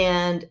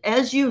 And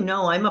as you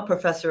know, I'm a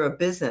professor of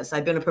business.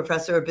 I've been a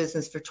professor of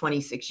business for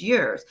 26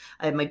 years.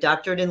 I have my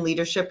doctorate in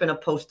leadership and a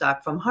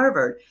postdoc from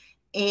Harvard.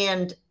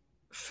 And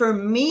for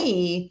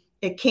me,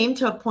 it came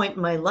to a point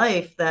in my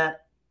life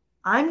that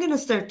I'm going to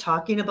start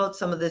talking about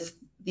some of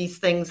these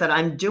things that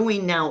I'm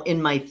doing now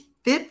in my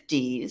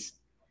 50s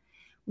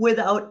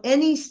without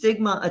any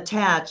stigma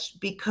attached,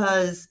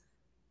 because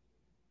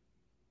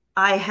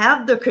I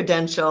have the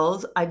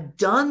credentials, I've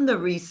done the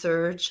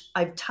research,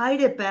 I've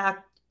tied it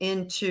back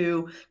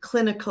into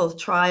clinical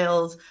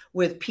trials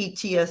with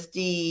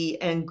PTSD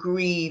and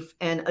grief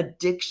and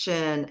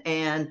addiction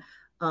and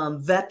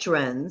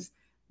veterans,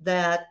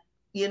 that,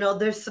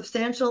 there's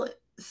substantial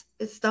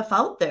stuff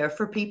out there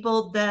for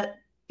people that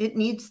it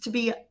needs to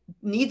be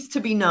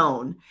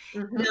known.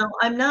 Mm-hmm. Now,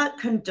 I'm not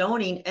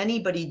condoning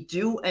anybody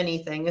do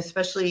anything,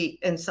 especially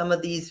in some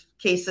of these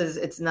cases.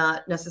 It's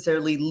not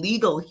necessarily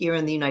legal here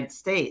in the United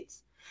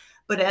States.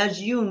 But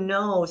as you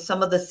know,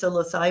 some of the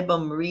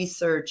psilocybin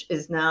research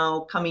is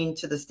now coming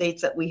to the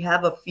States, that we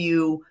have a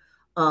few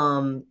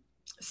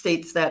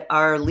states that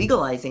are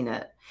legalizing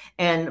it.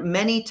 And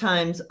many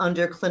times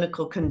under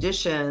clinical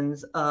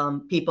conditions,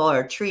 people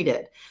are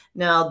treated.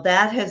 Now,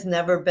 that has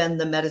never been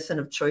the medicine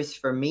of choice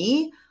for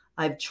me.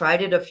 I've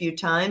tried it a few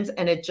times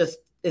and it just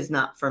is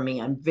not for me.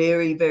 I'm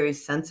very, very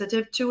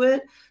sensitive to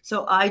it.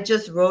 So I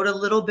just wrote a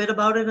little bit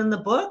about it in the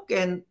book,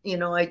 and,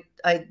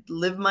 I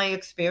lived my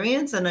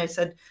experience, and I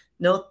said,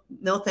 no,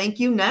 thank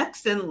you,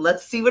 next, and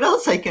let's see what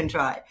else I can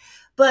try.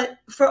 But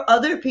for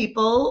other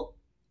people,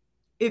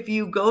 if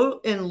you go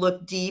and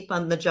look deep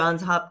on the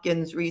Johns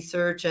Hopkins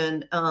research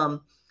and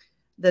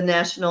the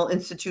National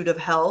Institute of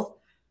Health,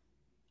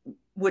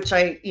 which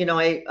I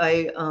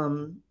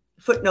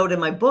footnote in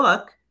my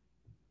book,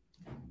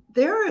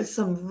 there is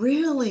some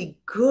really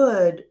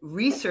good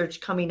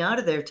research coming out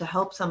of there to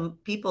help some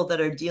people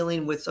that are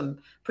dealing with some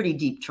pretty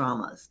deep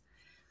traumas.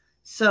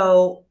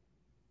 So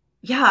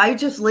yeah,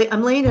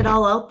 I'm laying it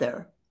all out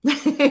there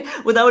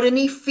without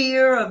any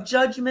fear of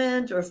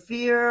judgment or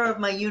fear of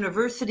my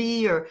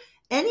university or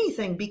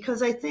anything,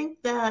 because I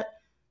think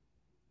that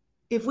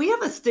if we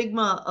have a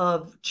stigma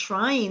of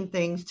trying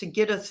things to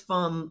get us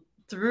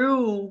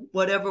through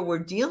whatever we're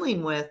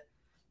dealing with,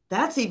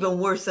 that's even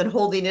worse than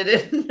holding it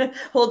in,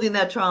 holding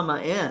that trauma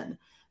in.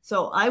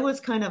 So I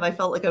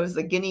felt like I was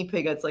the guinea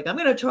pig. It's like, I'm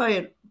going to try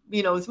it,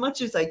 as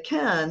much as I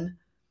can.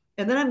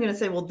 And then I'm going to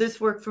say, well, this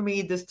worked for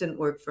me, this didn't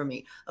work for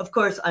me. Of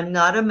course, I'm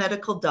not a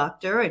medical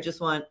doctor. I just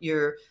want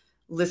your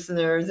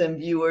listeners and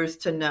viewers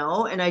to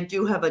know. And I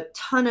do have a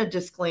ton of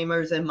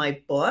disclaimers in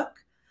my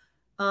book.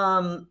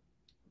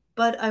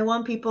 But I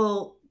want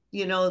people,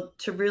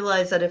 to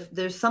realize that if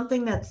there's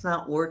something that's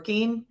not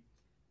working,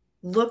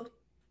 look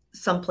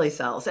someplace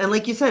else. And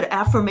like you said,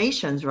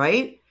 affirmations,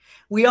 right?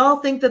 We all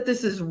think that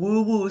this is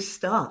woo-woo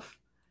stuff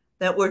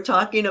that we're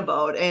talking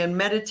about, and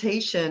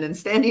meditation and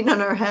standing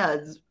on our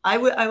heads. I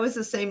was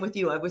the same with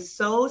you. I was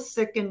so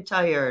sick and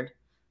tired,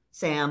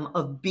 Sam,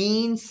 of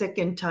being sick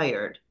and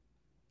tired,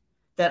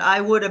 that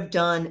I would have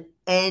done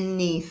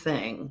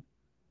anything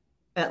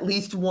at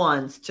least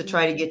once to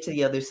try to get to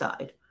the other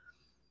side,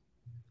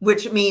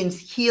 which means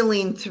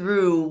healing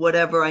through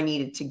whatever I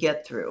needed to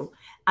get through.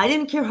 I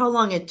didn't care how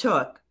long it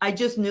took. I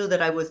just knew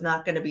that I was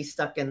not going to be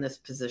stuck in this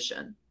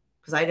position,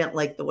 because I didn't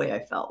like the way I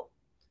felt.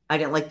 I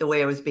didn't like the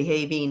way I was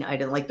behaving. I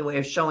didn't like the way I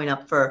was showing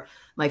up for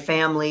my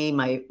family,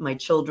 my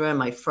children,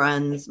 my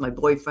friends, my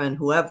boyfriend,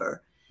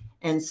 whoever.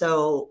 And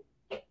so,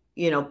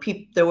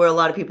 there were a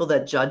lot of people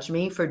that judged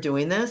me for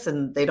doing this,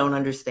 and they don't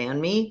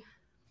understand me.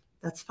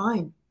 That's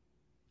fine.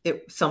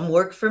 Some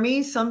worked for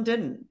me, some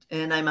didn't.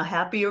 And I'm a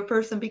happier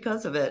person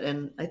because of it.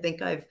 And I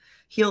think I've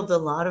healed a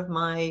lot of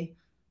my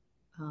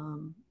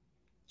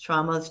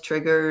traumas,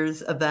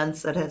 triggers,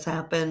 events that has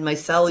happened, my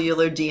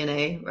cellular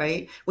DNA,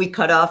 right? We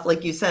cut off,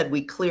 like you said,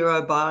 we clear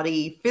our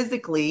body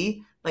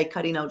physically by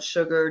cutting out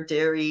sugar,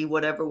 dairy,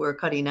 whatever we're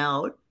cutting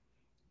out.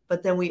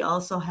 But then we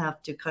also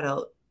have to cut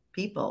out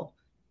people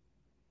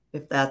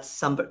if that's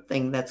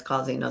something that's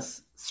causing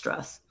us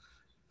stress.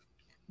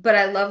 But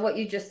I love what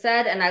you just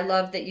said. And I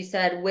love that you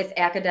said with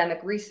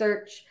academic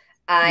research.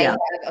 I Yeah.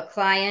 have a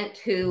client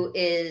who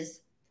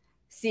is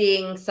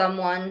seeing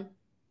someone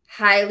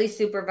highly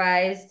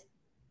supervised,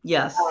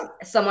 Yes.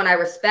 someone I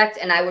respect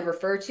and I would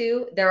refer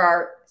to. There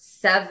are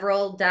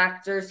several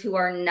doctors who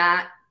are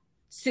not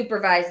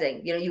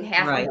supervising. You know, you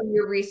have to Right. do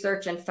your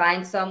research and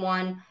find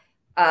someone.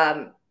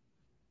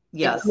 It's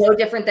Yes. no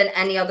different than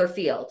any other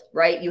field,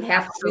 right? You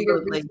have to do your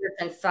Absolutely. research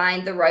and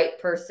find the right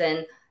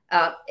person.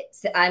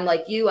 I'm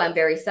like you, I'm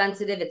very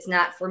sensitive. It's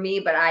not for me,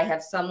 but I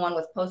have someone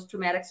with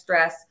post-traumatic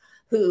stress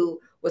who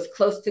was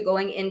close to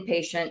going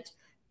inpatient.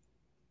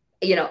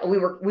 You know,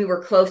 we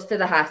were close to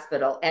the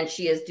hospital, and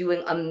she is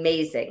doing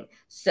amazing. Yeah.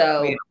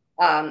 So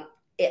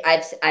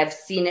I've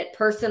seen it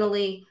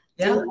personally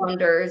do Yeah.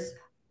 wonders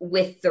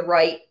with the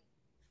right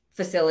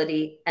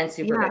facility and Yeah.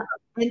 supervision.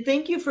 And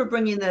thank you for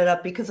bringing that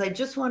up, because I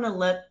just want to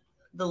let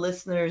the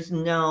listeners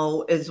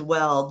know as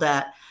well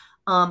that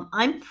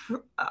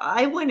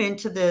I went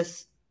into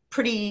this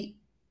pretty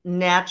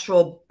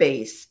natural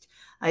based.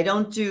 I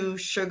don't do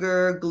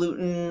sugar,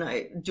 gluten.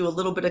 I do a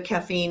little bit of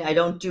caffeine. I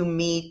don't do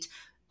meat.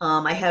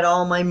 I had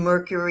all my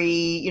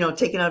mercury,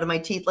 taken out of my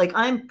teeth. Like,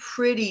 I'm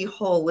pretty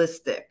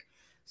holistic.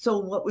 So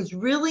what was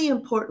really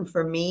important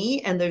for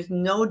me, and there's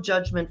no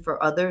judgment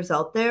for others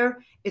out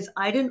there, is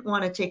I didn't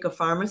want to take a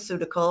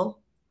pharmaceutical.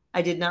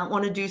 I did not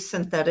want to do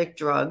synthetic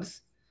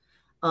drugs.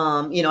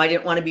 I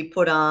didn't want to be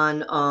put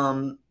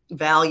on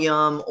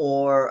Valium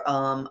or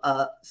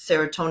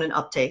serotonin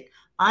uptake.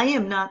 I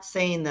am not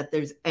saying that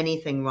there's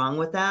anything wrong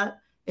with that,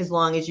 as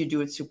long as you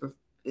do it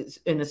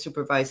in a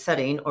supervised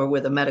setting or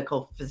with a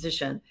medical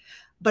physician.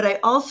 But I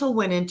also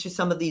went into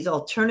some of these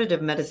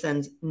alternative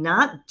medicines,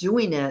 not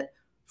doing it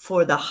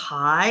for the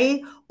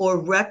high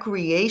or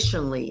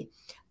recreationally.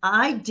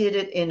 I did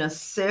it in a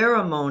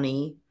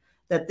ceremony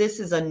that this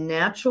is a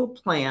natural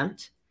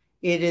plant.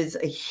 It is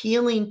a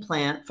healing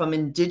plant from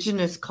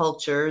indigenous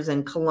cultures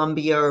in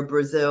Colombia or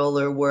Brazil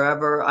or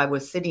wherever I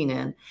was sitting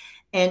in.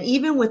 And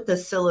even with the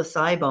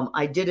psilocybin,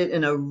 I did it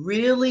in a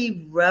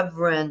really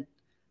reverent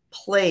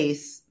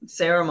place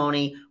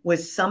ceremony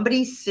with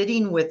somebody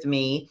sitting with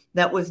me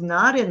that was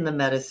not in the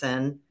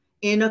medicine,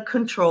 in a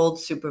controlled,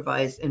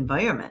 supervised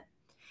environment.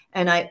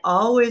 And I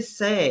always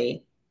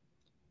say,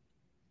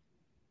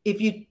 if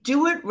you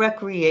do it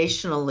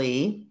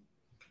recreationally,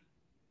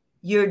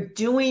 you're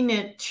doing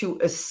it to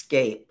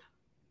escape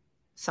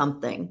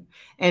something.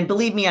 And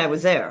believe me, I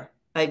was there.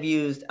 I've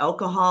used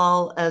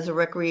alcohol as a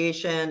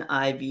recreation.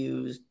 I've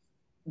used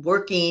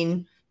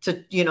working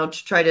to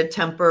try to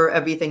temper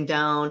everything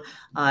down.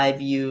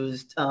 I've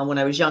used, when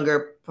I was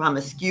younger,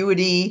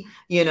 promiscuity,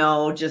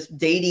 just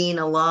dating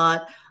a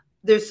lot.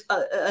 There's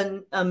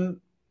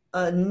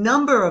a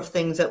number of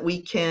things that we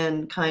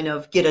can kind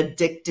of get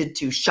addicted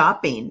to.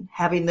 Shopping,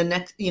 having the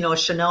next, a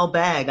Chanel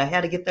bag. I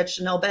had to get that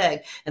Chanel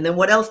bag. And then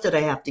what else did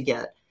I have to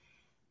get?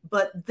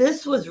 But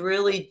this was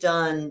really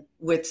done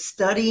with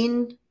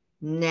studying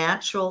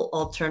natural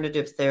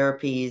alternative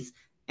therapies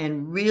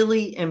and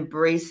really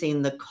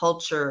embracing the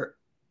culture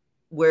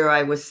where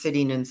I was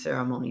sitting in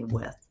ceremony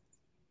with.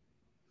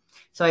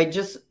 So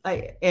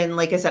and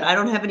like I said, I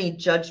don't have any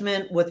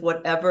judgment with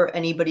whatever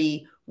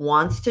anybody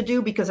wants to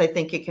do, because I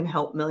think it can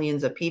help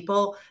millions of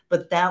people.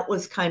 But that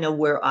was kind of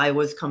where I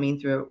was coming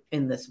through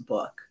in this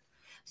book.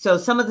 So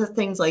some of the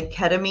things like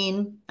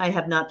ketamine, I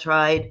have not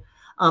tried,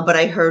 but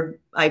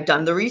I've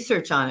done the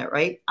research on it,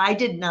 right? I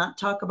did not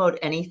talk about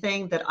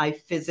anything that I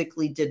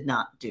physically did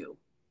not do.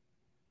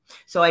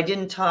 So I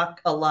didn't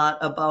talk a lot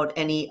about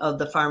any of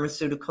the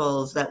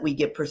pharmaceuticals that we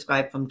get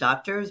prescribed from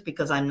doctors,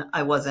 because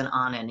I wasn't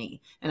on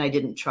any and I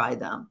didn't try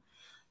them.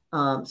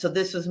 So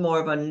this was more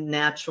of a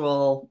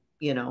natural,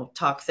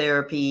 talk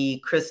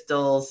therapy,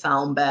 crystals,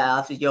 sound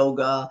bath,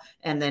 yoga,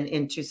 and then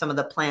into some of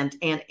the plant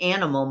and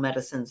animal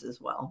medicines as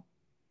well.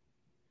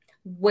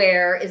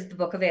 Where is the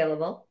book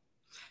available?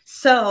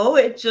 So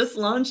it just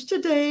launched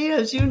today,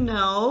 as you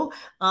know.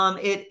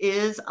 It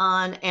is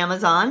on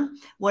Amazon.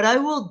 What I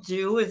will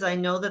do is, I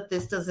know that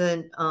this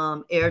doesn't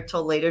air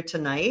till later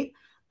tonight.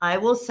 I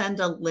will send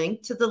a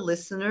link to the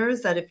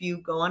listeners that if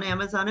you go on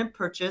Amazon and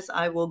purchase,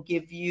 I will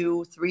give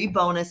you 3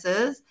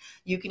 bonuses.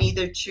 You can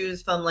either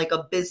choose from like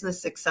a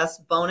business success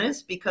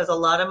bonus, because a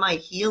lot of my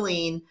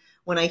healing,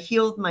 when I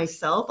healed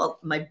myself,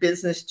 my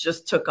business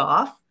just took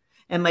off.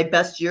 And my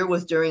best year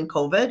was during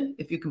COVID,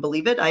 if you can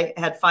believe it. I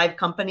had 5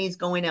 companies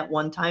going at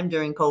one time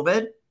during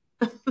COVID.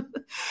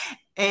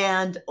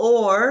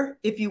 Or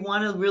if you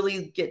want to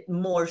really get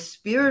more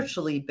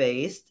spiritually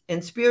based,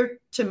 and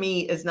spirit to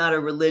me is not a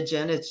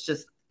religion, it's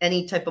just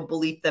any type of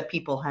belief that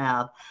people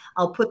have.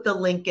 I'll put the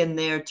link in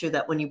there too,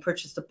 that when you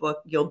purchase the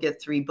book, you'll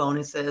get 3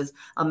 bonuses,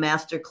 a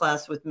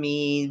masterclass with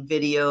me,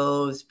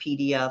 videos,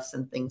 PDFs,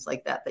 and things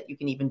like that, that you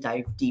can even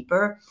dive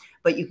deeper.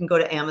 But you can go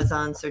to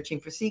Amazon searching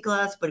for Sea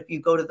Glass. But if you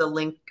go to the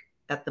link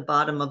at the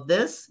bottom of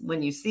this,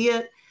 when you see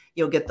it,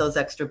 you'll get those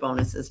extra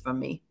bonuses from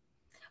me.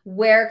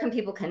 Where can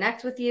people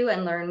connect with you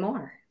and learn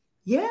more?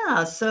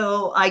 Yeah,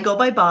 so I go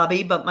by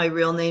Bobby, but my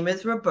real name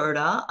is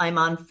Roberta. I'm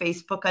on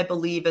Facebook, I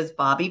believe, as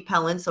Bobby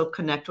Pellant, so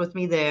connect with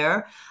me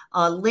there.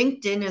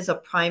 LinkedIn is a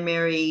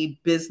primary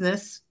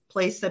business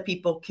place that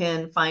people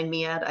can find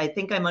me at. I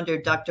think I'm under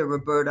Dr.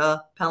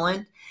 Roberta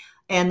Pellant.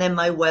 And then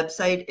my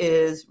website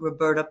is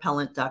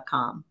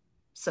robertapellant.com.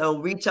 So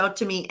reach out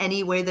to me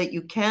any way that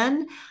you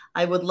can.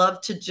 I would love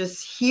to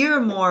just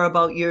hear more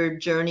about your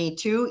journey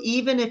too.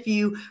 Even if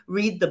you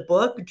read the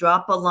book,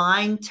 drop a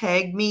line,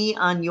 tag me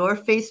on your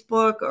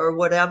Facebook or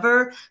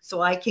whatever,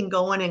 so I can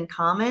go in and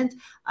comment.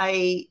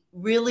 I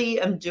really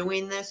am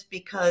doing this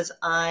because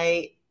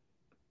I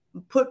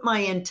put my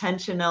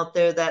intention out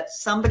there that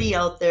somebody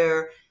out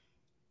there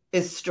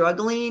is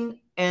struggling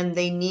and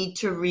they need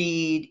to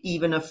read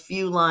even a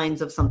few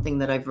lines of something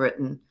that I've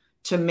written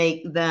to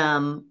make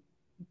them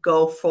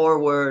go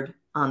forward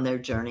on their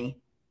journey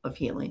of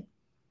healing.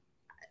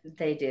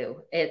 They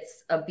do.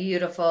 It's a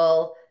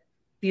beautiful,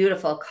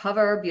 beautiful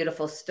cover,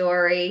 beautiful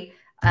story.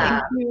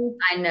 Thank you.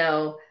 I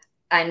know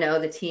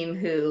the team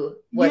who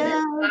was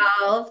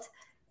involved,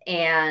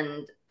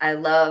 and I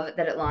love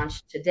that it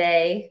launched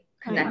today,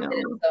 connected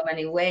in so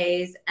many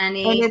ways. And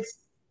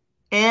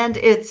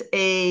it's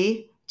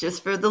a,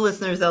 just for the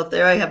listeners out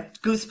there, I have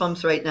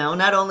goosebumps right now,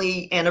 not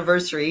only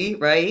anniversary,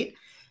 right?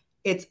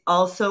 It's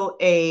also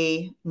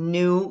a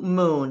new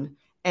moon.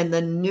 And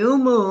the new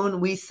moon,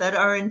 we set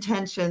our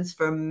intentions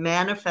for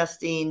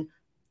manifesting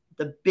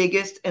the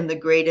biggest and the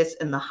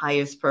greatest and the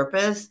highest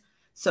purpose.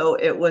 So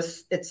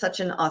it's such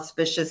an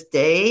auspicious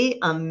day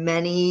in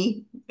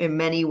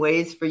many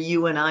ways for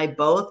you and I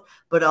both,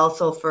 but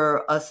also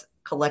for us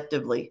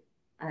collectively.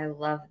 I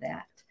love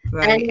that.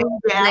 Right. And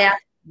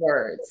last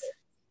words.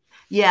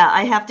 Yeah,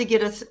 I have to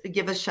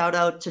give a shout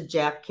out to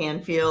Jack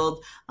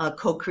Canfield,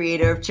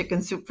 co-creator of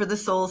Chicken Soup for the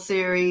Soul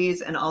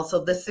series, and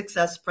also the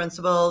Success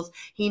Principles.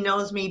 He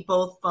knows me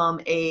both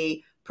from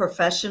a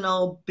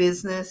professional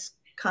business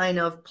kind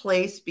of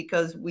place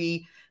because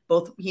we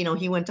both,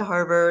 he went to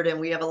Harvard and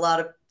we have a lot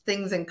of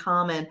things in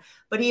common,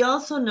 but he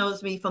also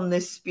knows me from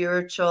this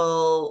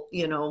spiritual,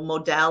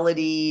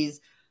 modalities,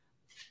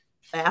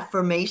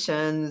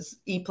 affirmations,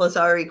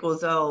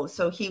 E+R=O.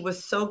 So he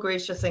was so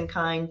gracious and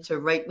kind to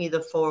write me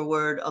the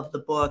foreword of the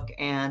book.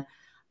 And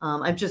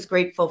I'm just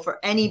grateful for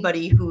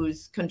anybody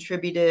who's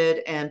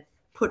contributed and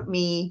put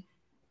me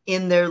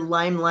in their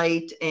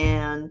limelight.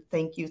 And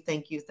thank you,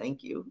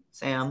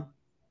 Sam.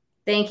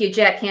 Thank you,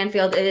 Jack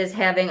Canfield. It is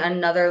having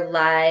another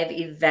live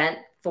event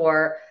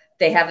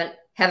they haven't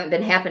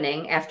been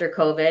happening after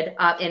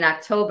COVID in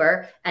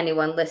October.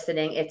 Anyone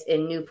listening, it's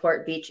in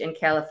Newport Beach in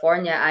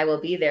California. I will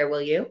be there.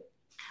 Will you?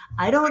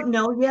 I don't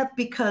know yet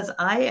because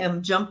I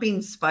am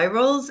jumping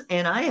spirals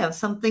and I have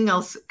something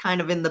else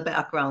kind of in the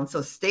background.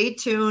 So stay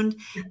tuned.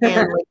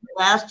 And like the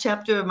last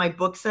chapter of my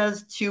book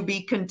says, to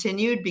be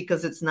continued,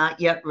 because it's not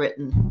yet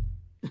written.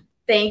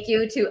 Thank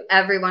you to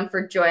everyone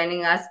for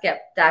joining us.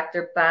 Get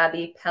Dr.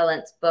 Bobby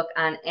Pellant's book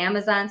on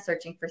Amazon,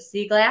 Searching for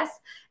Sea Glass.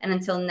 And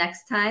until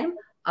next time,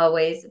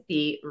 always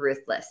be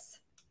ruthless.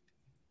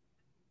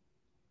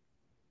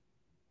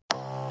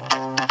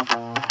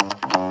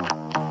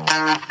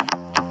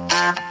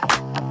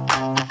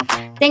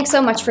 Thanks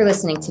so much for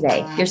listening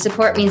today. Your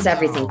support means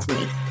everything to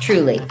me,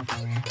 truly.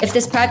 If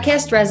this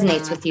podcast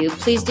resonates with you,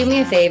 please do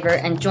me a favor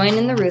and join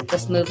in the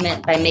Ruthless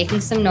movement by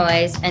making some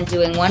noise and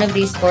doing one of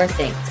these 4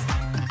 things.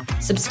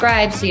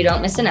 Subscribe so you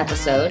don't miss an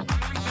episode.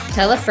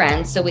 Tell a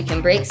friend so we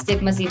can break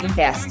stigmas even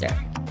faster.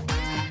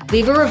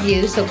 Leave a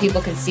review so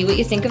people can see what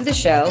you think of the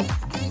show.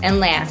 And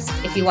last,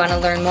 if you want to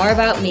learn more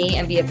about me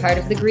and be a part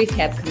of the Grief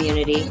Hab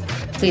community,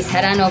 please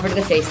head on over to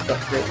the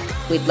Facebook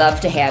group. We'd love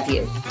to have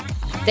you.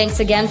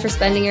 Thanks again for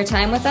spending your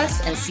time with us,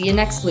 and see you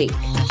next week.